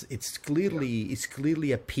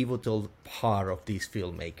clearly a pivotal part of this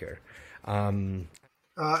filmmaker. And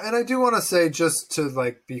I do want to say, just to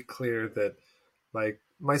like be clear, that like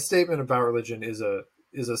my statement about religion is a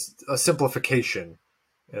simplification,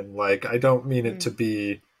 and like I don't mean it to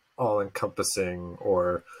be all encompassing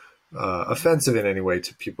or offensive in any way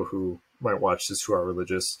to people who might watch this who are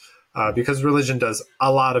religious. Because religion does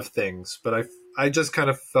a lot of things, but I just kind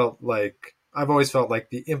of felt like, I've always felt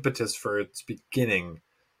like the impetus for its beginning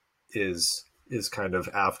is kind of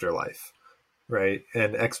afterlife, right?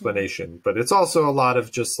 And explanation. But it's also a lot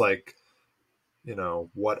of just like,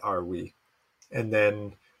 what are we? And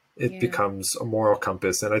then it becomes a moral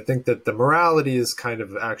compass. And I think that the morality is kind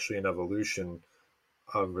of actually an evolution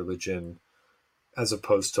of religion, as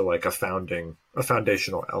opposed to like a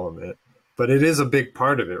foundational element. But it is a big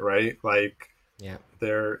part of it, right? Like,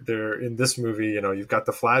 they're in this movie, you've got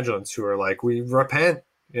the flagellants who are like, we repent,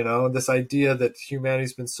 this idea that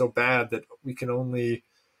humanity's been so bad that we can only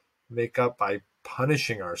make up by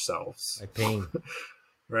punishing ourselves. By pain.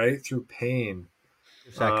 Right? Through pain.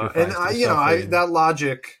 And that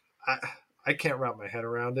logic, I can't wrap my head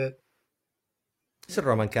around it. It's a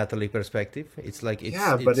Roman Catholic perspective. It's like, it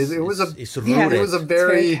was a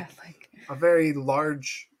very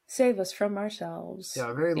large... Save us from ourselves.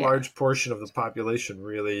 Yeah, a very large portion of the population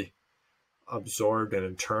really absorbed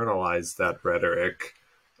and internalized that rhetoric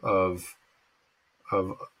of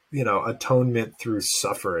atonement through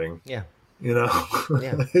suffering. Yeah.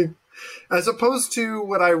 As opposed to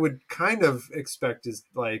what I would kind of expect is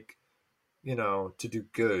like, to do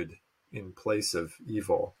good in place of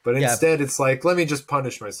evil. But instead it's like, let me just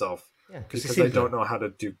punish myself. Yeah, because I don't know how to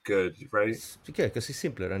do good, right? Yeah, because it's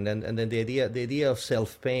simpler, and then the idea of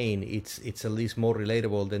self-pain, it's at least more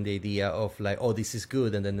relatable than the idea of like, oh, this is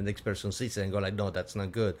good, and then the next person sees it and go like, no, that's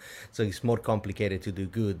not good. So it's more complicated to do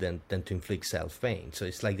good than to inflict self-pain. So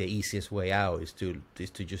it's like the easiest way out is to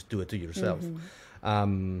just do it to yourself.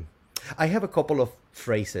 I have a couple of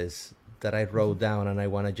phrases that I wrote down, and I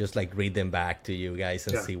want to just like read them back to you guys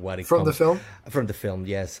and see what it from the film. From the film,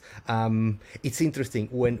 yes. It's interesting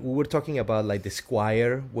when we were talking about like the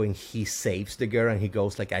squire, when he saves the girl and he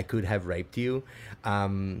goes like, I could have raped you.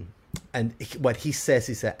 And what he says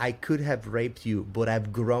is that I could have raped you, but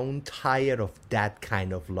I've grown tired of that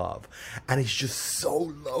kind of love. And it's just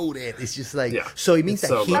so loaded. It's just like, so it means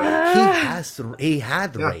that he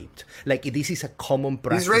had raped. Like, this is a common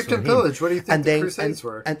practice. He's raped and pillaged. What do you think the Crusades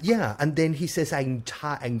were? And then he says,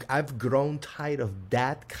 I've grown tired of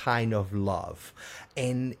that kind of love.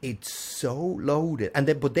 And it's so loaded.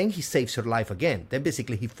 But then he saves her life again. Then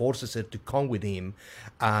basically he forces her to come with him.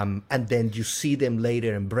 And then you see them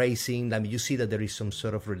later embracing. I mean, you see that there is some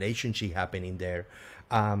sort of relationship happening there.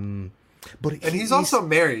 But he's also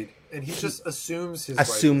married, and he just assumes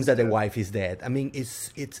that the wife is dead. I mean,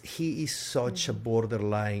 he is such a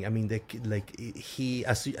borderline. I mean, he,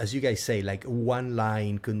 as you guys say, like one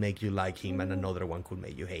line could make you like him, and another one could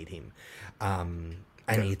make you hate him. And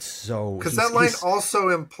it's so... Because that line also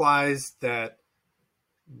implies that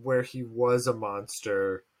where he was a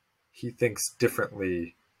monster, he thinks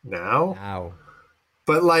differently now.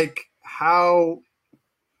 But like, how...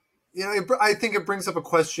 I think it brings up a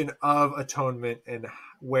question of atonement and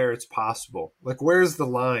where it's possible. Like, where's the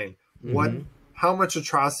line? How much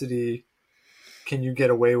atrocity can you get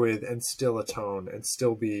away with and still atone and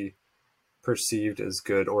still be perceived as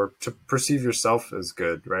good, or to perceive yourself as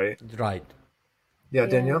good, right? Right. Yeah,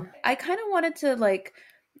 Danielle? I kind of wanted to like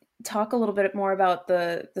talk a little bit more about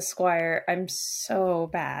the squire. I'm so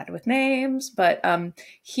bad with names, but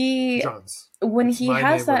Johns. When he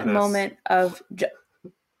has that moment of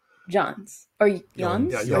Johns or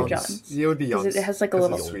Jons or Johns. It would be Jons. It has like a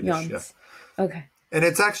little Swedish, Jons. Okay. And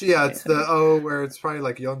it's actually it's the O where it's probably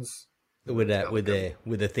like Jons. with that with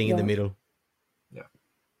the thing in the middle. Yeah.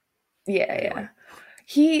 Yeah, Anyway.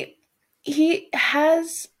 yeah. He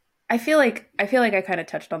has I feel like I kind of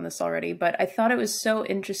touched on this already, but I thought it was so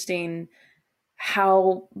interesting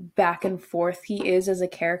how back and forth he is as a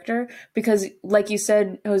character because like you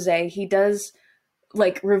said, Jose, he does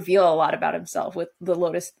like reveal a lot about himself with the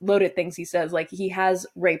loaded things he says. Like he has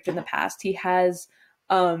raped in the past. He has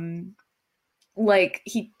like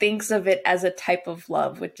he thinks of it as a type of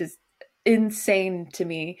love, which is insane to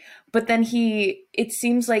me. But then it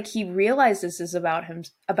seems like he realizes this about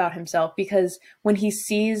himself because when he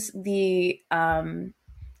sees the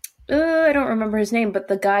I don't remember his name, but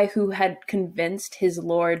the guy who had convinced his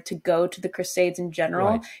lord to go to the Crusades in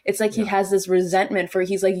general, Right. it's like he has this resentment for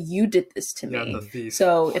he's like, you did this to me. The thief.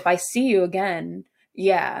 So if I see you again,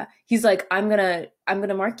 he's like, I'm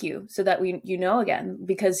gonna mark you so that you know again,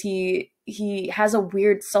 because he has a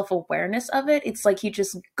weird self-awareness of it. It's like he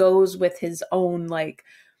just goes with his own like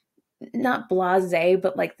not blasé,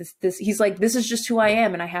 but like this he's like, this is just who I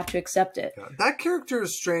am and I have to accept it. Yeah. That character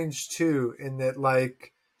is strange too, in that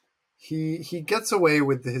like he gets away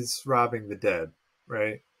with his robbing the dead,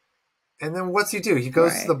 right? And then what's he do? He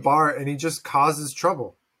goes to the bar and he just causes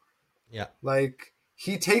trouble. Yeah. Like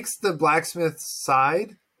he takes the blacksmith's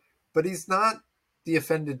side, but he's not the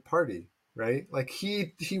offended party, right? Like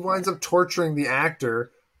he winds up torturing the actor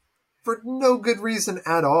for no good reason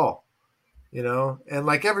at all, you know? And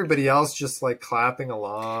like everybody else just like clapping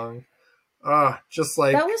along. Just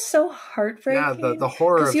like that was so heartbreaking. Yeah, the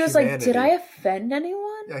horror of because he was humanity. like, did I offend anyone?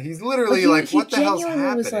 Yeah, he's literally like, what the hell's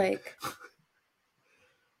happening? Was like,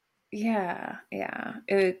 yeah,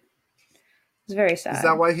 it was very sad. Is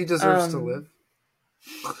that why he deserves to live?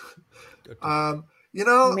 You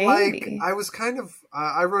know, maybe. like I was kind of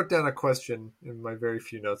I wrote down a question in my very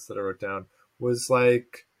few notes that I wrote down, was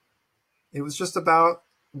like, it was just about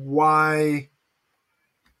why,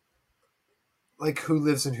 like who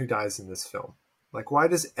lives and who dies in this film. Like why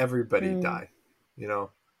does everybody die? You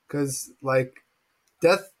know, because like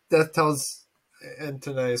death tells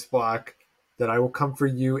Antonius Block that I will come for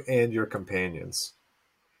you and your companions,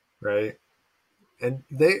 right?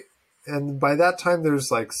 And by that time there's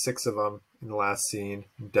like 6 of them in the last scene.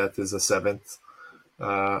 Death is a 7th.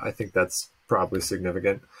 I think that's probably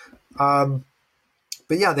significant. But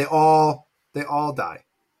yeah, they all die,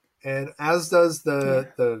 and as does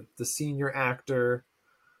the senior actor.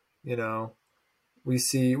 You know, we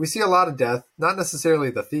see a lot of death. Not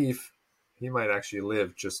necessarily the thief. He might actually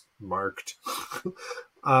live, just marked.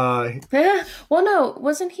 Well, no,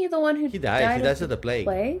 wasn't he the one who died? He dies of the plague.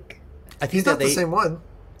 I think he's not the same one.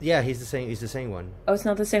 Yeah, he's the same. He's the same one. Oh, it's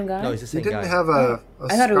not the same guy. No, he's the same guy. He didn't have a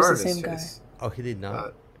I thought it was scar the in his same guy. face. Oh, he did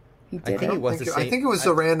not. He did. I think it was the same. I think it was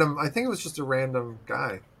a random. I think it was just a random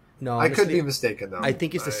guy. No, honestly, I could be mistaken though. I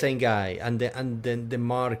think it's the same guy, and then the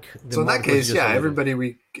mark. So in that case, yeah, everybody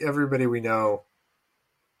we know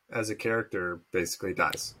as a character basically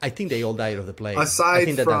dies. I think they all died of the plague. Aside I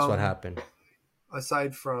think that's what happened.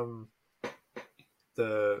 Aside from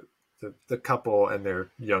the couple and their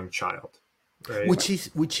young child, right? Which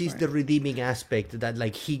is the redeeming aspect, that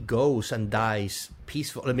like he goes and dies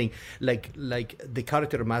peaceful. I mean, like the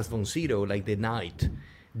character of Max von Sydow, like the knight.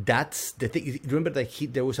 That's the thing. Remember that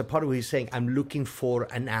there was a part where he's saying, I'm looking for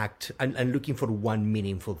an act, I'm looking for one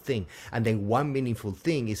meaningful thing. And then one meaningful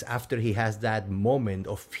thing is after he has that moment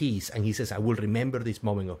of peace, and he says, I will remember this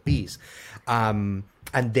moment of peace. And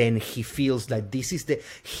then he feels like this is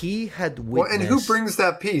he had witnessed... Well, and who brings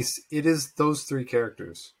that peace? It is those 3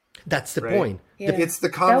 characters. That's the point. Yeah. It's the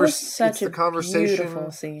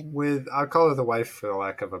conversation scene. with, I'll call her the wife for the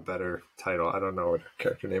lack of a better title. I don't know what her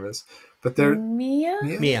character name is, but they're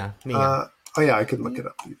Mia. Oh yeah, I could look it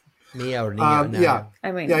up. Mia or Nia. Yeah,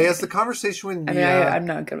 I mean, yeah, he has the conversation with Mia. I'm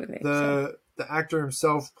not good with names. The actor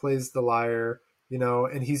himself plays the lyre, you know,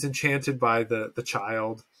 and he's enchanted by the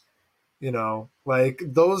child, you know, like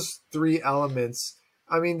those 3 elements.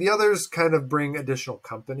 I mean, the others kind of bring additional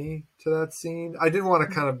company to that scene. I did want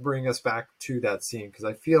to kind of bring us back to that scene because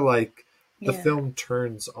I feel like the film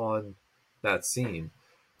turns on that scene,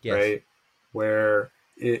 right? Where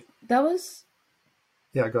that was...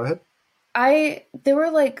 Yeah, go ahead. There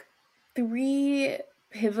were like 3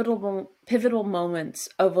 pivotal moments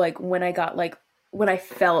of like when I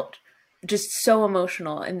felt just so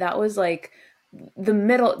emotional, and that was like the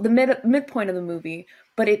midpoint of the movie.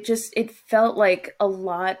 But it felt like a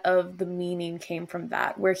lot of the meaning came from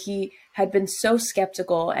that, where he had been so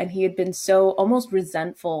skeptical and he had been so almost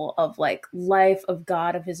resentful of like life, of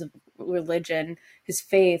God, of his religion, his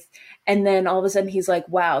faith. And then all of a sudden he's like,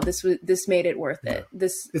 wow, this made it worth it.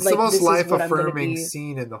 It's like, the most life affirming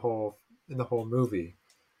scene in the whole movie,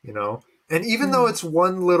 you know? And even though it's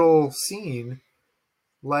one little scene,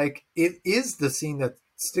 like, it is the scene that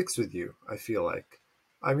sticks with you, I feel like.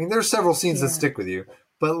 I mean, there's several scenes that stick with you,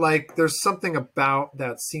 but like, there's something about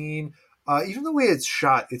that scene. Even the way it's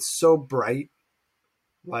shot, it's so bright.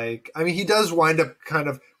 Like, I mean, he does wind up kind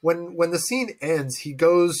of, when the scene ends, he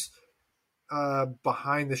goes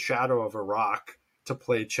behind the shadow of a rock to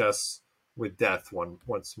play chess with death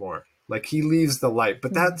once more. Like, he leaves the light,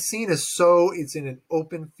 but that scene is it's in an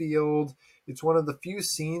open field. It's one of the few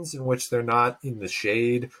scenes in which they're not in the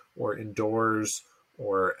shade or indoors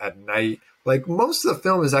or at night. Like, most of the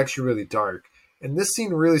film is actually really dark, and this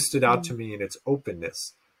scene really stood out to me in its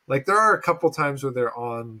openness. Like, there are a couple times where they're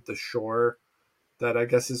on the shore that I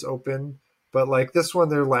guess is open, but like this one,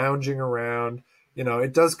 they're lounging around. You know,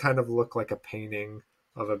 it does kind of look like a painting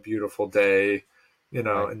of a beautiful day, you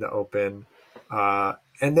know, in the open.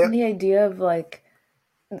 And the idea of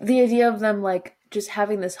them like just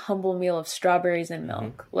having this humble meal of strawberries and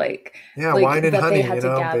milk, like wine and that honey, they had to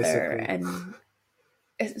gather, basically. And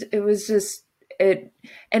it was just it,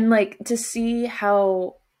 and like to see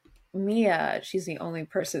how Mia, she's the only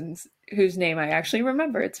person whose name I actually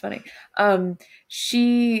remember. It's funny.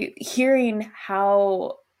 She hearing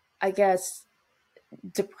how, I guess,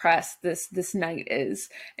 depressed this knight is.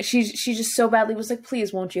 She just so badly was like,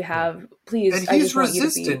 please, won't you have, please, and I he's just want you to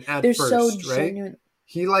resistant be. at They're first, so right? genuine.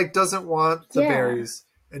 He like doesn't want the berries,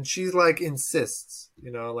 and she like insists,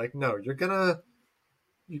 you know, like, no, you're gonna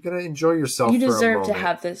enjoy yourself. You for deserve a moment. to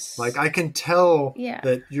have this. Like, I can tell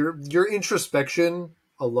that your introspection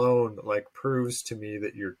alone like proves to me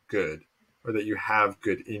that you're good, or that you have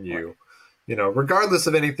good in you. Right. You know, regardless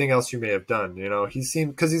of anything else you may have done. You know,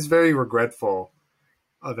 because he's very regretful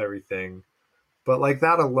of everything, but like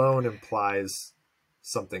that alone implies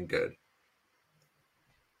something good.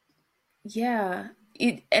 Yeah,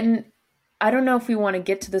 and I don't know if we want to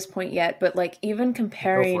get to this point yet, but like even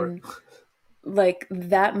comparing like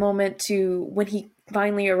that moment to when he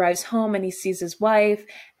finally arrives home and he sees his wife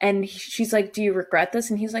and she's like, do you regret this?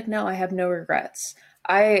 And he's like, no, I have no regrets.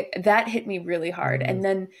 That hit me really hard. And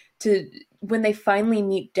then when they finally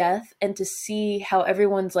meet death and to see how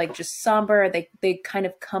everyone's like just somber, they kind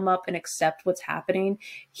of come up and accept what's happening.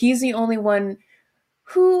 He's the only one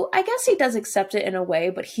who, I guess he does accept it in a way,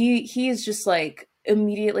 but he is just like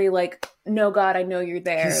immediately like, no, God, I know you're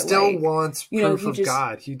there. He still like, wants proof of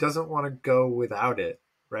God. He doesn't want to go without it,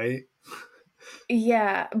 right?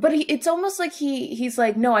 Yeah, but it's almost like he's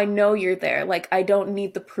like, no, I know you're there. Like, I don't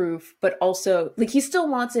need the proof, but also like he still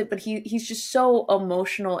wants it, but he's just so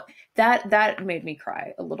emotional. That made me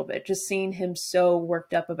cry a little bit, just seeing him so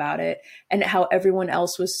worked up about it, and how everyone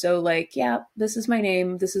else was so like, yeah, this is my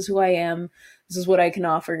name, this is who I am, this is what I can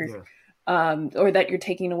offer, or that you're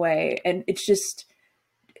taking away. And it's just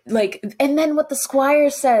like, and then what the squire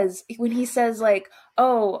says when he says like,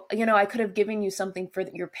 oh, you know, I could have given you something for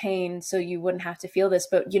your pain so you wouldn't have to feel this,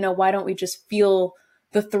 but you know, why don't we just feel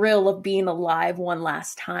the thrill of being alive one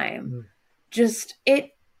last time?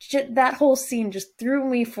 That whole scene just threw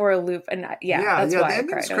me for a loop. And that's why the I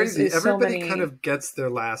ending's cried. crazy. Everybody kind of gets their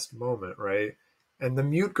last moment, right? And the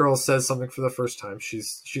mute girl says something for the first time. She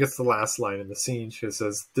gets the last line in the scene. She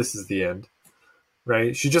says, "This is the end,"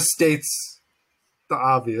 right? She just states the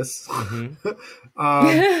obvious.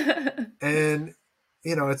 And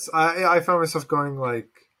you know, I found myself going like,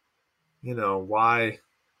 you know, why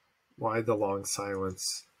the long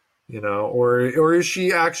silence, you know, or is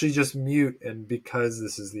she actually just mute, and because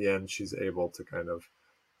this is the end, she's able to kind of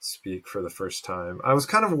speak for the first time? I was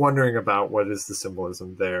kind of wondering about what is the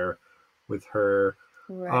symbolism there with her.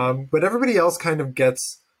 Right. But everybody else kind of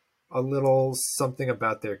gets a little something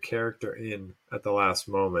about their character at the last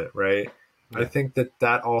moment, right? Yeah. I think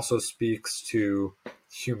that also speaks to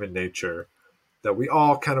human nature, that we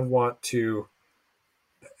all kind of want to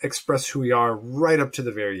express who we are right up to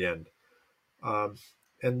the very end.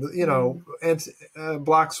 And, you know, and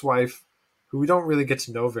Black's wife, who we don't really get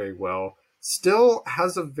to know very well, still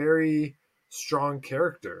has a very strong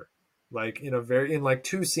character, like in like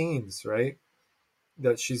 2 scenes, right?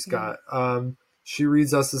 That she's got. She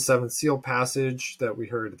reads us the 7th seal passage that we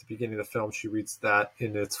heard at the beginning of the film. She reads that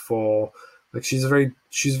in its full. Like, she's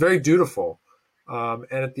very dutiful.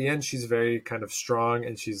 And at the end, she's very kind of strong,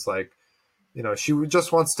 and she's like, you know, she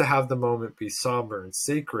just wants to have the moment be somber and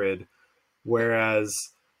sacred, whereas,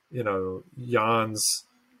 you know, Jan's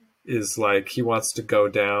is like, he wants to go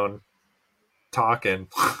down talking.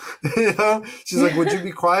 You know, she's like, would you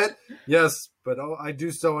be quiet? Yes, but I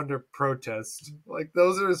do so under protest. Like,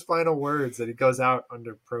 those are his final words, that he goes out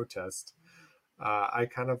under protest. I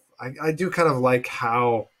do kind of like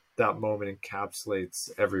how that moment encapsulates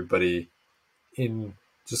everybody in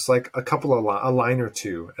just like a couple of a line or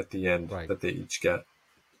two at the end Right. that they each get.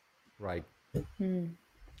 Right.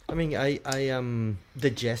 I mean, the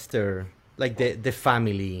jester, like the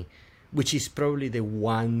family, which is probably the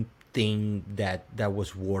one thing that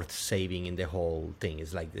was worth saving in the whole thing,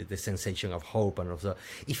 is like the sensation of hope, and also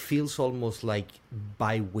it feels almost like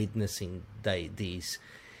by witnessing this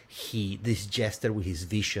jester with his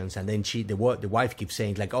visions, and then the wife keeps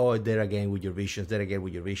saying like, oh, there again with your visions, there again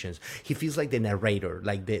with your visions. He feels like the narrator,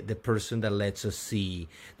 like the person that lets us see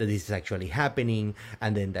that this is actually happening,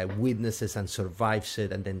 and then that witnesses and survives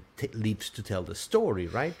it, and then lives to tell the story,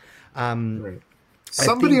 right? Right.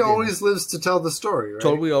 Somebody always lives to tell the story, right?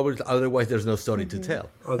 Totally, always. Otherwise, there's no story to tell.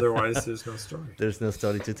 Otherwise, there's no story. There's no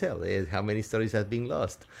story to tell. How many stories have been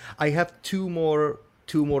lost? I have two more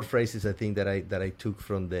phrases I think that I took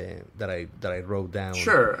from that I wrote down.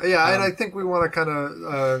 Sure. Yeah, and I think we want to kind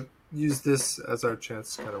of use this as our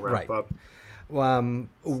chance to kind of wrap up. One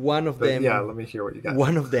of them. Yeah, let me hear what you got.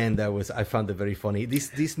 One of them I found it very funny.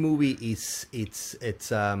 This movie is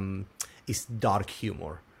dark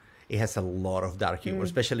humor. It has a lot of dark humor,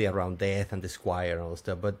 especially around death and the squire and all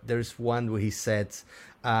stuff. But there's one where he says,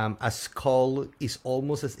 a skull is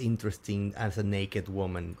almost as interesting as a naked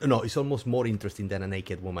woman. No, it's almost more interesting than a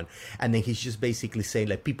naked woman. And then he's just basically saying,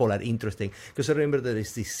 like, people are interesting. Because I remember there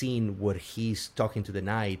is this scene where he's talking to the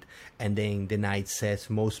knight, and then the knight says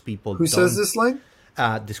most people Who says this line?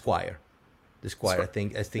 The squire. The squire, I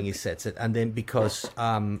think he says it. And then because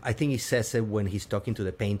I think he says it when he's talking to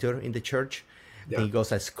the painter in the church. Yeah. And he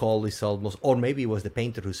goes, a skull is almost, or maybe it was the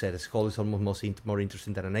painter who said a skull is almost more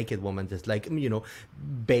interesting than a naked woman. Just like,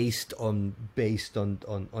 based on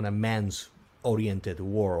a man's oriented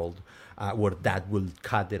world, where that will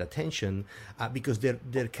cut their attention, because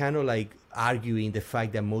they're kind of like arguing the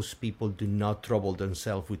fact that most people do not trouble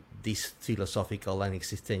themselves with these philosophical and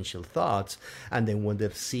existential thoughts, and then when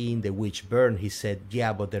they're seeing the witch burn, he said,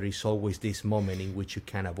 yeah, but there is always this moment in which you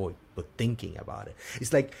can't avoid but thinking about it.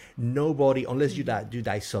 It's like nobody, unless you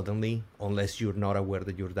die suddenly, unless you're not aware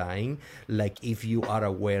that you're dying, like if you are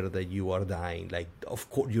aware that you are dying, like of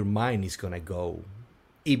course your mind is gonna go,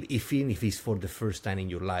 even if it's for the first time in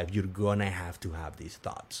your life, you're gonna have to have these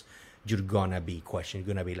thoughts. You're gonna be questioning.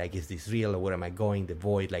 You're gonna be like, is this real, or where am I going? The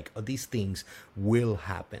void, like these things will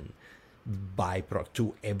happen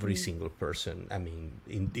to every single person. I mean,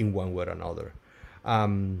 in one way or another.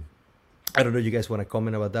 I don't know. You guys want to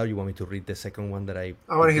comment about that? Or you want me to read the second one that I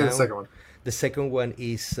want to hear the second one. The second one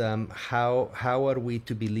is how are we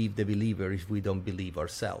to believe the believer if we don't believe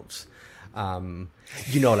ourselves? Like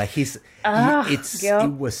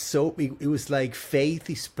it was like faith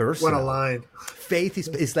is personal. What a line. Faith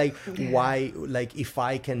is like, why, like if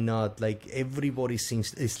I cannot, like everybody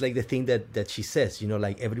seems, it's like the thing that she says,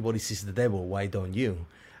 like everybody sees the devil, why don't you?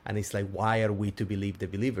 And it's like, why are we to believe the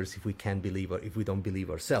believers if we can't believe, or if we don't believe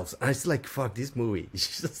ourselves? And it's like, fuck, this movie.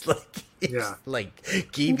 It's just like,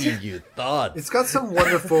 like giving you thought. It's got some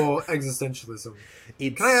wonderful existentialism.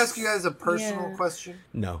 Can I ask you guys a personal question?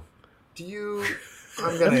 No. I'm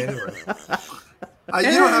going to anyway.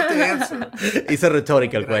 You don't have to answer. It's a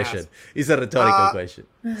rhetorical question. It's a rhetorical question.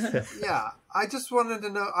 Yeah. I just wanted to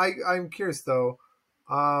know, I'm curious though,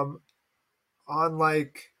 on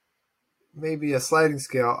like maybe a sliding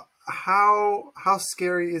scale, how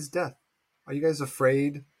scary is death? Are you guys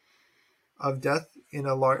afraid of death in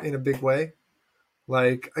a big way?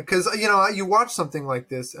 Like, because, you watch something like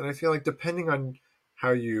this and I feel like depending on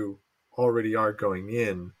how you already are going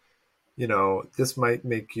in, this might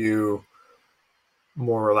make you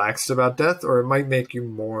more relaxed about death, or it might make you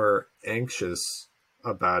more anxious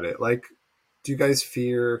about it. Like, do you guys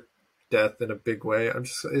fear death in a big way?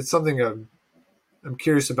 It's something I'm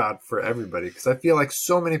curious about for everybody, because I feel like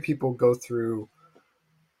so many people go through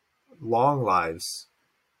long lives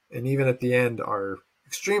and even at the end are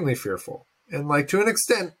extremely fearful. And like, to an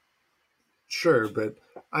extent, sure, but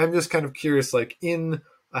I'm just kind of curious, like in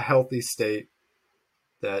a healthy state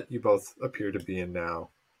that you both appear to be in now,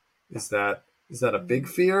 is that a big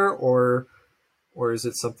fear, or is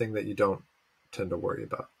it something that you don't tend to worry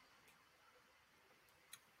about?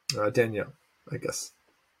 Danielle, I guess.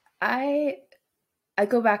 I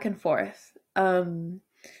go back and forth. I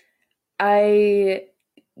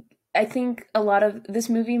think a lot of this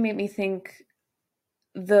movie made me think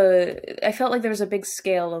I felt like there was a big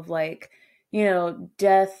scale of like,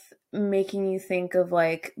 death making you think of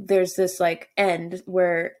like, there's this like end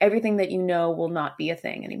where everything that will not be a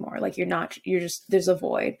thing anymore. Like there's a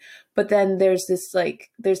void. But then there's this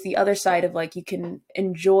like, there's the other side of like, you can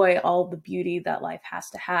enjoy all the beauty that life has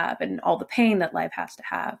to have and all the pain that life has to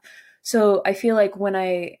have. So I feel like when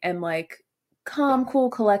I am like calm, cool,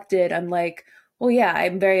 collected, I'm like, well, yeah,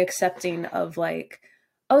 I'm very accepting of like,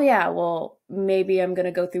 oh yeah, well, maybe I'm going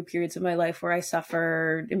to go through periods of my life where I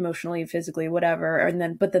suffer emotionally, physically, whatever. And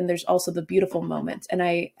then, but then there's also the beautiful moments, and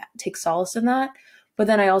I take solace in that. But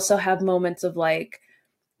then I also have moments of like,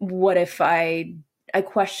 what if I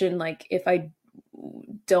question, like, if I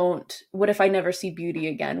don't, what if I never see beauty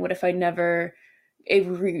again? What if I never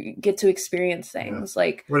get to experience things?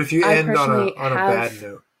 Like, what if you I end on personally a bad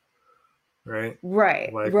note, right?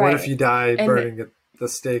 right, Like, what if right. you die And burning at the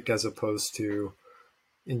stake as opposed to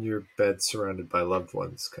in your bed surrounded by loved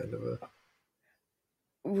ones, kind of a.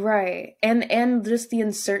 right. And just the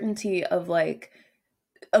uncertainty of like,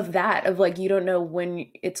 of that, of like, you don't know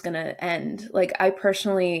when it's going to end. Like, I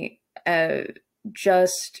personally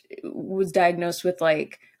just was diagnosed with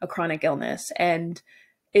like a chronic illness, and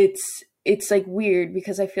it's like weird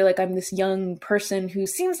because I feel like I'm this young person who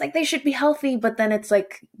seems like they should be healthy, but then it's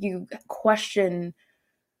like you question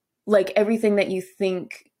like everything that you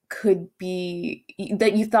think could be,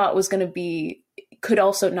 that you thought was going to be, could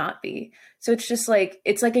also not be. So it's just like,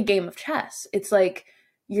 it's like a game of chess. It's like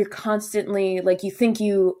you're constantly like, you think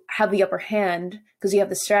you have the upper hand because you have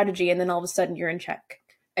the strategy, and then all of a sudden you're in check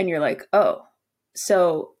and you're like, oh.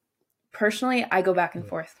 So personally, I go back and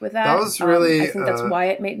forth with that. That was really I think that's why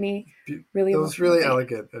it made me really that was really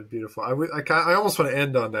elegant and beautiful. I almost want to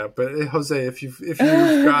end on that, but Jose, if you've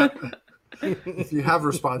got if you have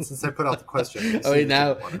response, since I put out the question. Oh, wait,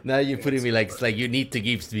 now you're putting me like, it's like you need to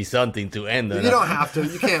give me something to end on. You don't have to.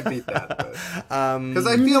 You can't beat that. Because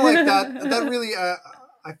I feel like that really.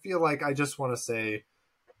 I feel like I just want to say,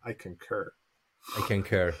 I concur. I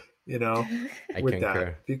concur. You know, I with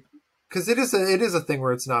concur. that, because it is a thing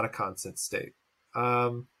where it's not a constant state.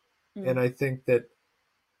 And I think that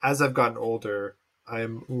as I've gotten older,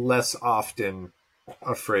 I'm less often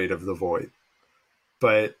afraid of the void,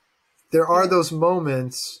 but there are those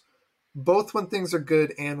moments, both when things are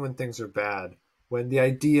good and when things are bad, when the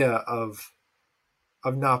idea of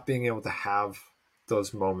not being able to have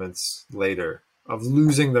those moments later, of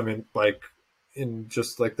losing them in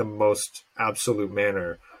just like the most absolute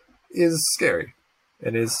manner, is scary,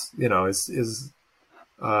 and is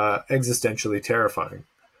existentially terrifying.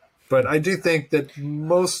 But I do think that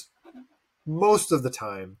most of the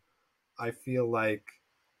time, I feel like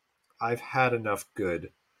I've had enough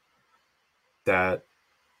good that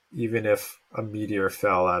even if a meteor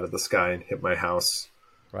fell out of the sky and hit my house,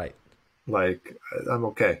 right, like, I'm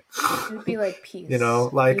okay. It'd be like peace. You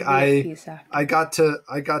know, like I got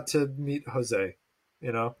to meet Jose.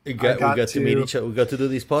 You know, we got to meet each other. We got to do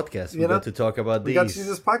this podcast. We got to talk about we got to do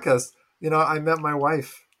this podcast. You know, I met my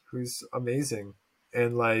wife, who's amazing,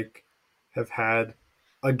 and like have had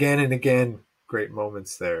again and again great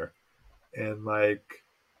moments there, and like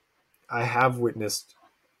I have witnessed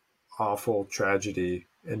awful tragedy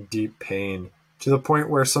and deep pain to the point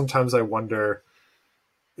where sometimes I wonder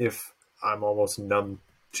if I'm almost numb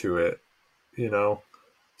to it, you know?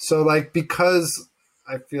 So like, because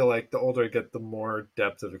I feel like the older I get, the more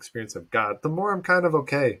depth of experience I've got, the more I'm kind of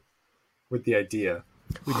okay with the idea.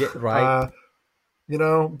 We did, right. You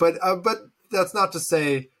know, but that's not to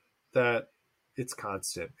say that it's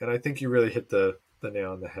constant. And I think you really hit the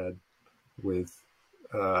nail on the head with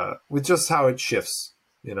just how it shifts,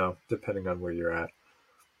 you know, depending on where you're at.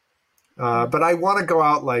 But I want to go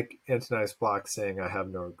out like Antonius Block saying I have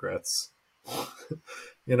no regrets.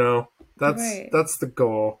 You know, that's the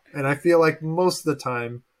goal. And I feel like most of the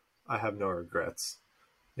time I have no regrets.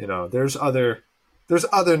 You know, there's other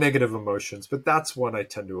negative emotions, but that's one I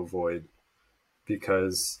tend to avoid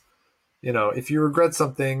because, you know, if you regret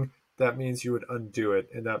something, that means you would undo it,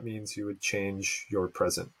 and that means you would change your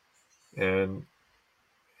present. And,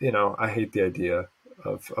 you know, I hate the idea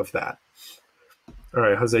of that. All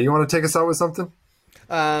right, Jose, you want to take us out with something?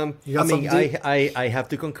 I mean, I have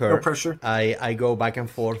to concur. No pressure. I go back and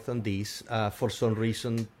forth on this. For some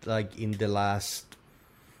reason, like in the last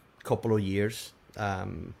couple of years,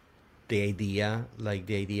 the idea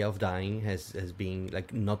of dying has been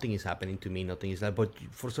like, nothing is happening to me, nothing is like, but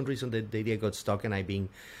for some reason the idea got stuck, and I've been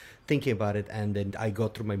thinking about it, and then I go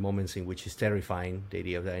through my moments in which it's terrifying. The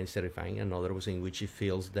idea of dying is terrifying, and others in which it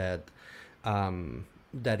feels that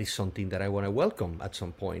that is something that I want to welcome at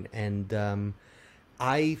some point. And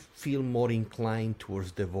I feel more inclined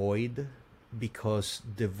towards the void because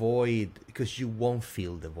you won't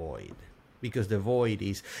feel the void. Because the void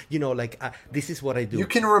is, you know, like, this is what I do. You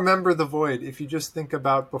can remember the void if you just think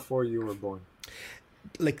about before you were born.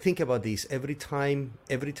 Like, think about this. Every time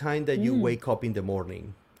that you wake up in the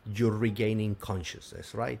morning, you're regaining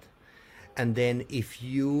consciousness, right? And then if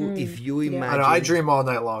you yeah. imagine, I know I dream all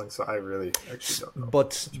night long, so I really actually don't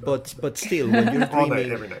know. but still, when you're All night,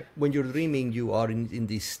 dreaming, every night. when you're dreaming, you are in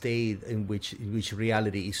this state in which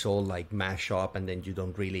reality is all like mash up, and then you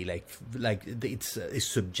don't really it's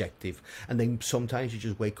subjective. And then sometimes you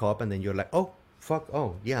just wake up, and then you're like, oh fuck,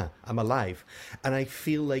 oh yeah, I'm alive. And I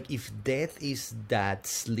feel like if death is that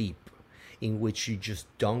sleep in which you just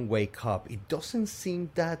don't wake up, it doesn't seem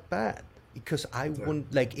that bad. Because I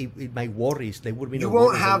wouldn't like my worries. They would be. You no won't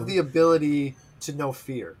worries, have the ability to know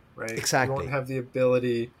fear, right? Exactly. You won't have the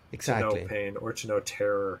ability Exactly. to know pain or to know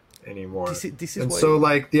terror anymore. This is and why, so,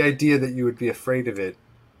 like, the idea that you would be afraid of it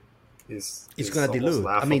is going to almost dilute. I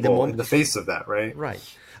laughable mean, the moment in the face of that, right? Right.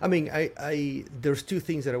 I mean, I there's two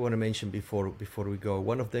things that I want to mention before we go.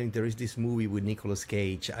 One of them, there is this movie with Nicolas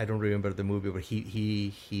Cage. I don't remember the movie, but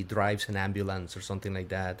he drives an ambulance or something like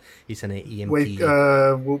that. He's an EMT.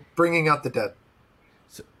 Wait, Bringing Out the Dead.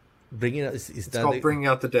 Bringing out is It's that called Bringing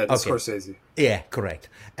Out the Dead. It's Okay. Scorsese. Yeah, correct.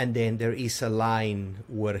 And then there is a line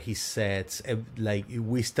where he says, like,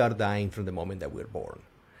 we start dying from the moment that we're born,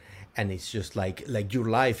 and it's just like your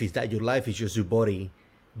life is just your body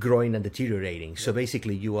growing and deteriorating. So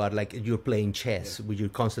basically, you are like you're playing chess with your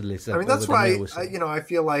constantly. I mean, that's why I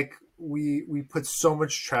feel like we put so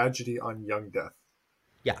much tragedy on young death,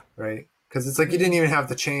 Yeah, right? Because it's like you didn't even have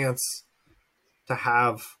the chance to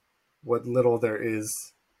have what little there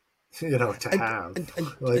is, to have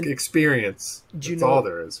experience. That's all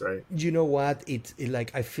there is, right? You know what? It's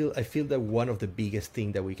like I feel that one of the biggest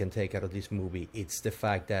thing that we can take out of this movie, it's the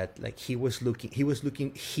fact that like he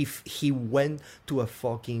went to a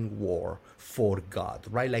fucking war for God,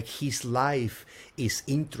 right? Like his life is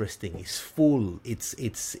interesting, it's full,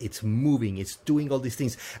 it's moving, it's doing all these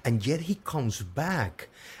things, and yet he comes back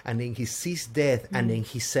and then he sees death and then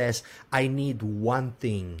he says, I need one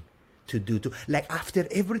thing to do to, like, after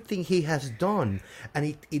everything he has done.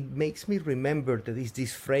 And it makes me remember that is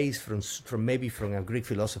this phrase from a Greek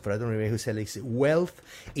philosopher, I don't remember who said it, wealth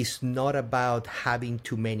is not about having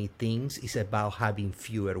too many things, it's about having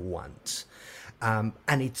fewer wants. And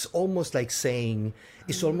it's almost like saying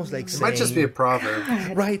it Might just be a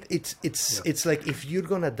proverb. right, it's like if you're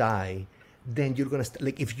gonna die, then you're gonna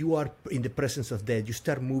like if you are in the presence of death, you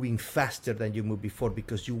start moving faster than you moved before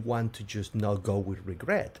because you want to just not go with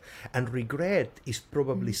regret. And regret is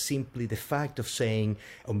probably simply the fact of saying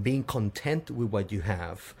being content with what you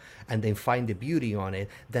have and then find the beauty on it,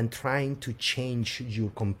 than trying to change your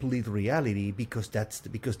complete reality because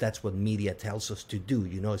that's what media tells us to do.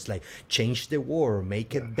 It's like change the world,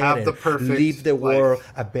 make it better, Have the perfect leave the life. world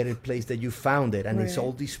a better place that you found it. And Right. it's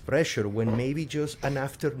all this pressure when maybe just an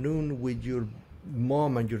afternoon with your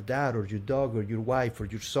mom and your dad or your dog or your wife or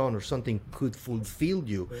your son or something could fulfill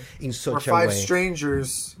you in Or such a five way.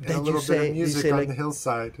 strangers and That a you little say- bit you of music say, on like- the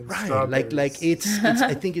hillside and Right, strawberries. like it's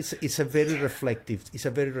I think it's a very reflective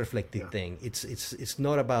thing. It's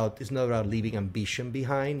not about leaving ambition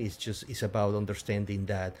behind. It's about understanding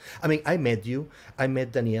that. I mean, I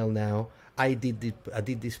met Danielle now. I did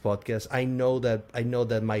this podcast. I know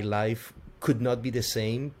that my life could not be the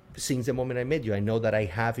same since the moment I met you. I know that I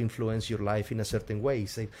have influenced your life in a certain way.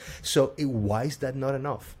 So why is that not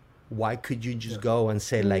enough? Why could you just go and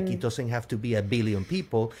say, like, it doesn't have to be 1 billion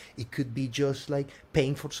people. It could be just like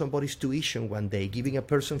paying for somebody's tuition one day, giving a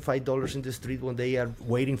person $5 in the street when they are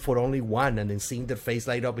waiting for only one, and then seeing their face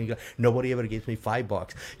light up and you go, nobody ever gives me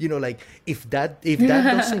 $5. Like if that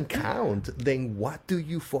doesn't count, then what do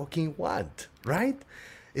you fucking want, right?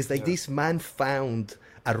 It's like this man found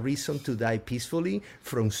a reason to die peacefully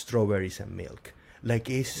from strawberries and milk. Like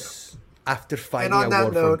it's after fighting And on a that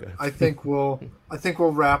war note, for God. I think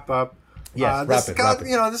we'll wrap up. Yes, this wrap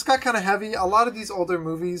it. this got kind of heavy. A lot of these older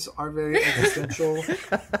movies are very existential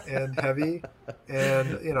and heavy,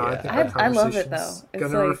 and I think our I love it, conversation's though. It's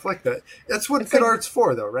going to like- reflect that. That's what it's good like- art's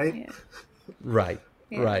for, though, right? Yeah. Right.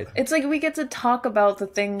 Yeah. Right. It's like we get to talk about the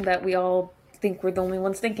thing that we all think we're the only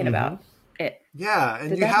ones thinking about. It. Yeah, and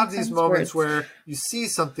Did you that have make these sense? moments Where where you see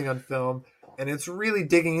something on film, and it's really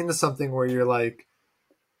digging into something where you're like,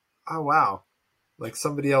 oh, wow. Like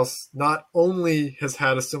somebody else not only has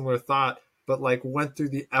had a similar thought, but like went through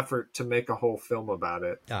the effort to make a whole film about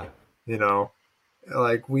it. Ah,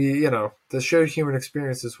 Like the shared human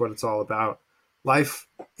experience is what it's all about. Life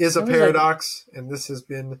is a It was like- paradox, and this has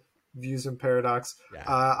been Views in Paradox. Yeah.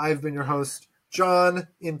 I've been your host, John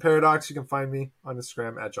in Paradox. You can find me on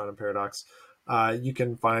Instagram at John in Paradox. You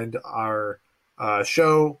can find our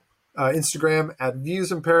show Instagram at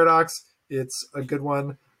Views in Paradox. It's a good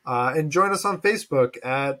one. And join us on Facebook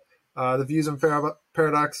at the Views in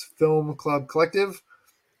Paradox Film Club Collective.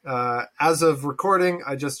 As of recording,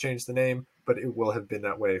 I just changed the name. but it will have been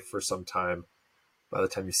that way for some time by the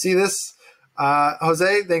time you see this.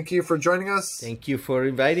 Jose, thank you for joining us. Thank you for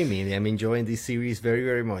inviting me. I'm enjoying this series very,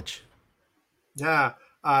 very much. Yeah.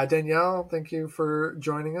 Danielle, thank you for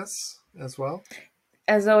joining us as well.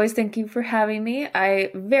 As always, thank you for having me.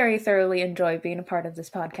 I very thoroughly enjoy being a part of this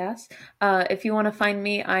podcast. If you want to find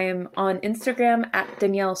me, I am on Instagram at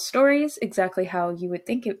Danielle Stories, exactly how you would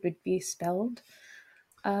think it would be spelled.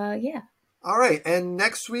 Yeah. All right. And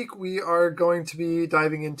next week, we are going to be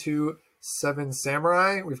diving into Seven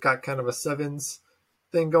Samurai. We've got kind of a sevens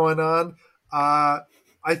thing going on.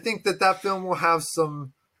 I think that film will have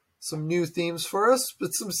some new themes for us,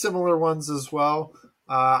 but some similar ones as well.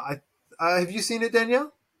 Have you seen it,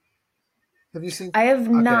 Danielle? Have you seen? I have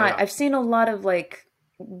not. Yeah. I've seen a lot of like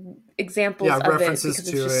examples of references it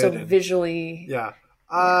because to it's just it so and, visually. Yeah.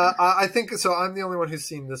 I think so. I'm the only one who's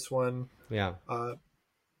seen this one. Yeah.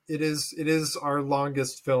 It is our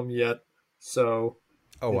longest film yet, so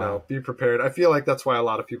wow. be prepared. I feel like that's why a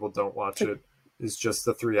lot of people don't watch it. Is just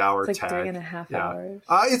the 3-hour it's like tag. 3.5 hours.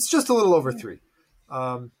 It's just a little over 3.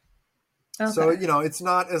 Okay. So, it's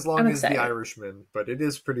not as long as The Irishman, but it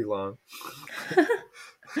is pretty long.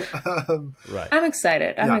 Right. I'm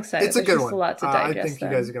excited. I'm excited. It's a good one. A lot to digest. I think you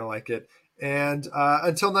guys are going to like it. And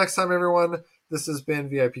until next time, everyone, this has been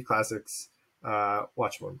VIP Classics.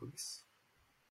 Watch more movies.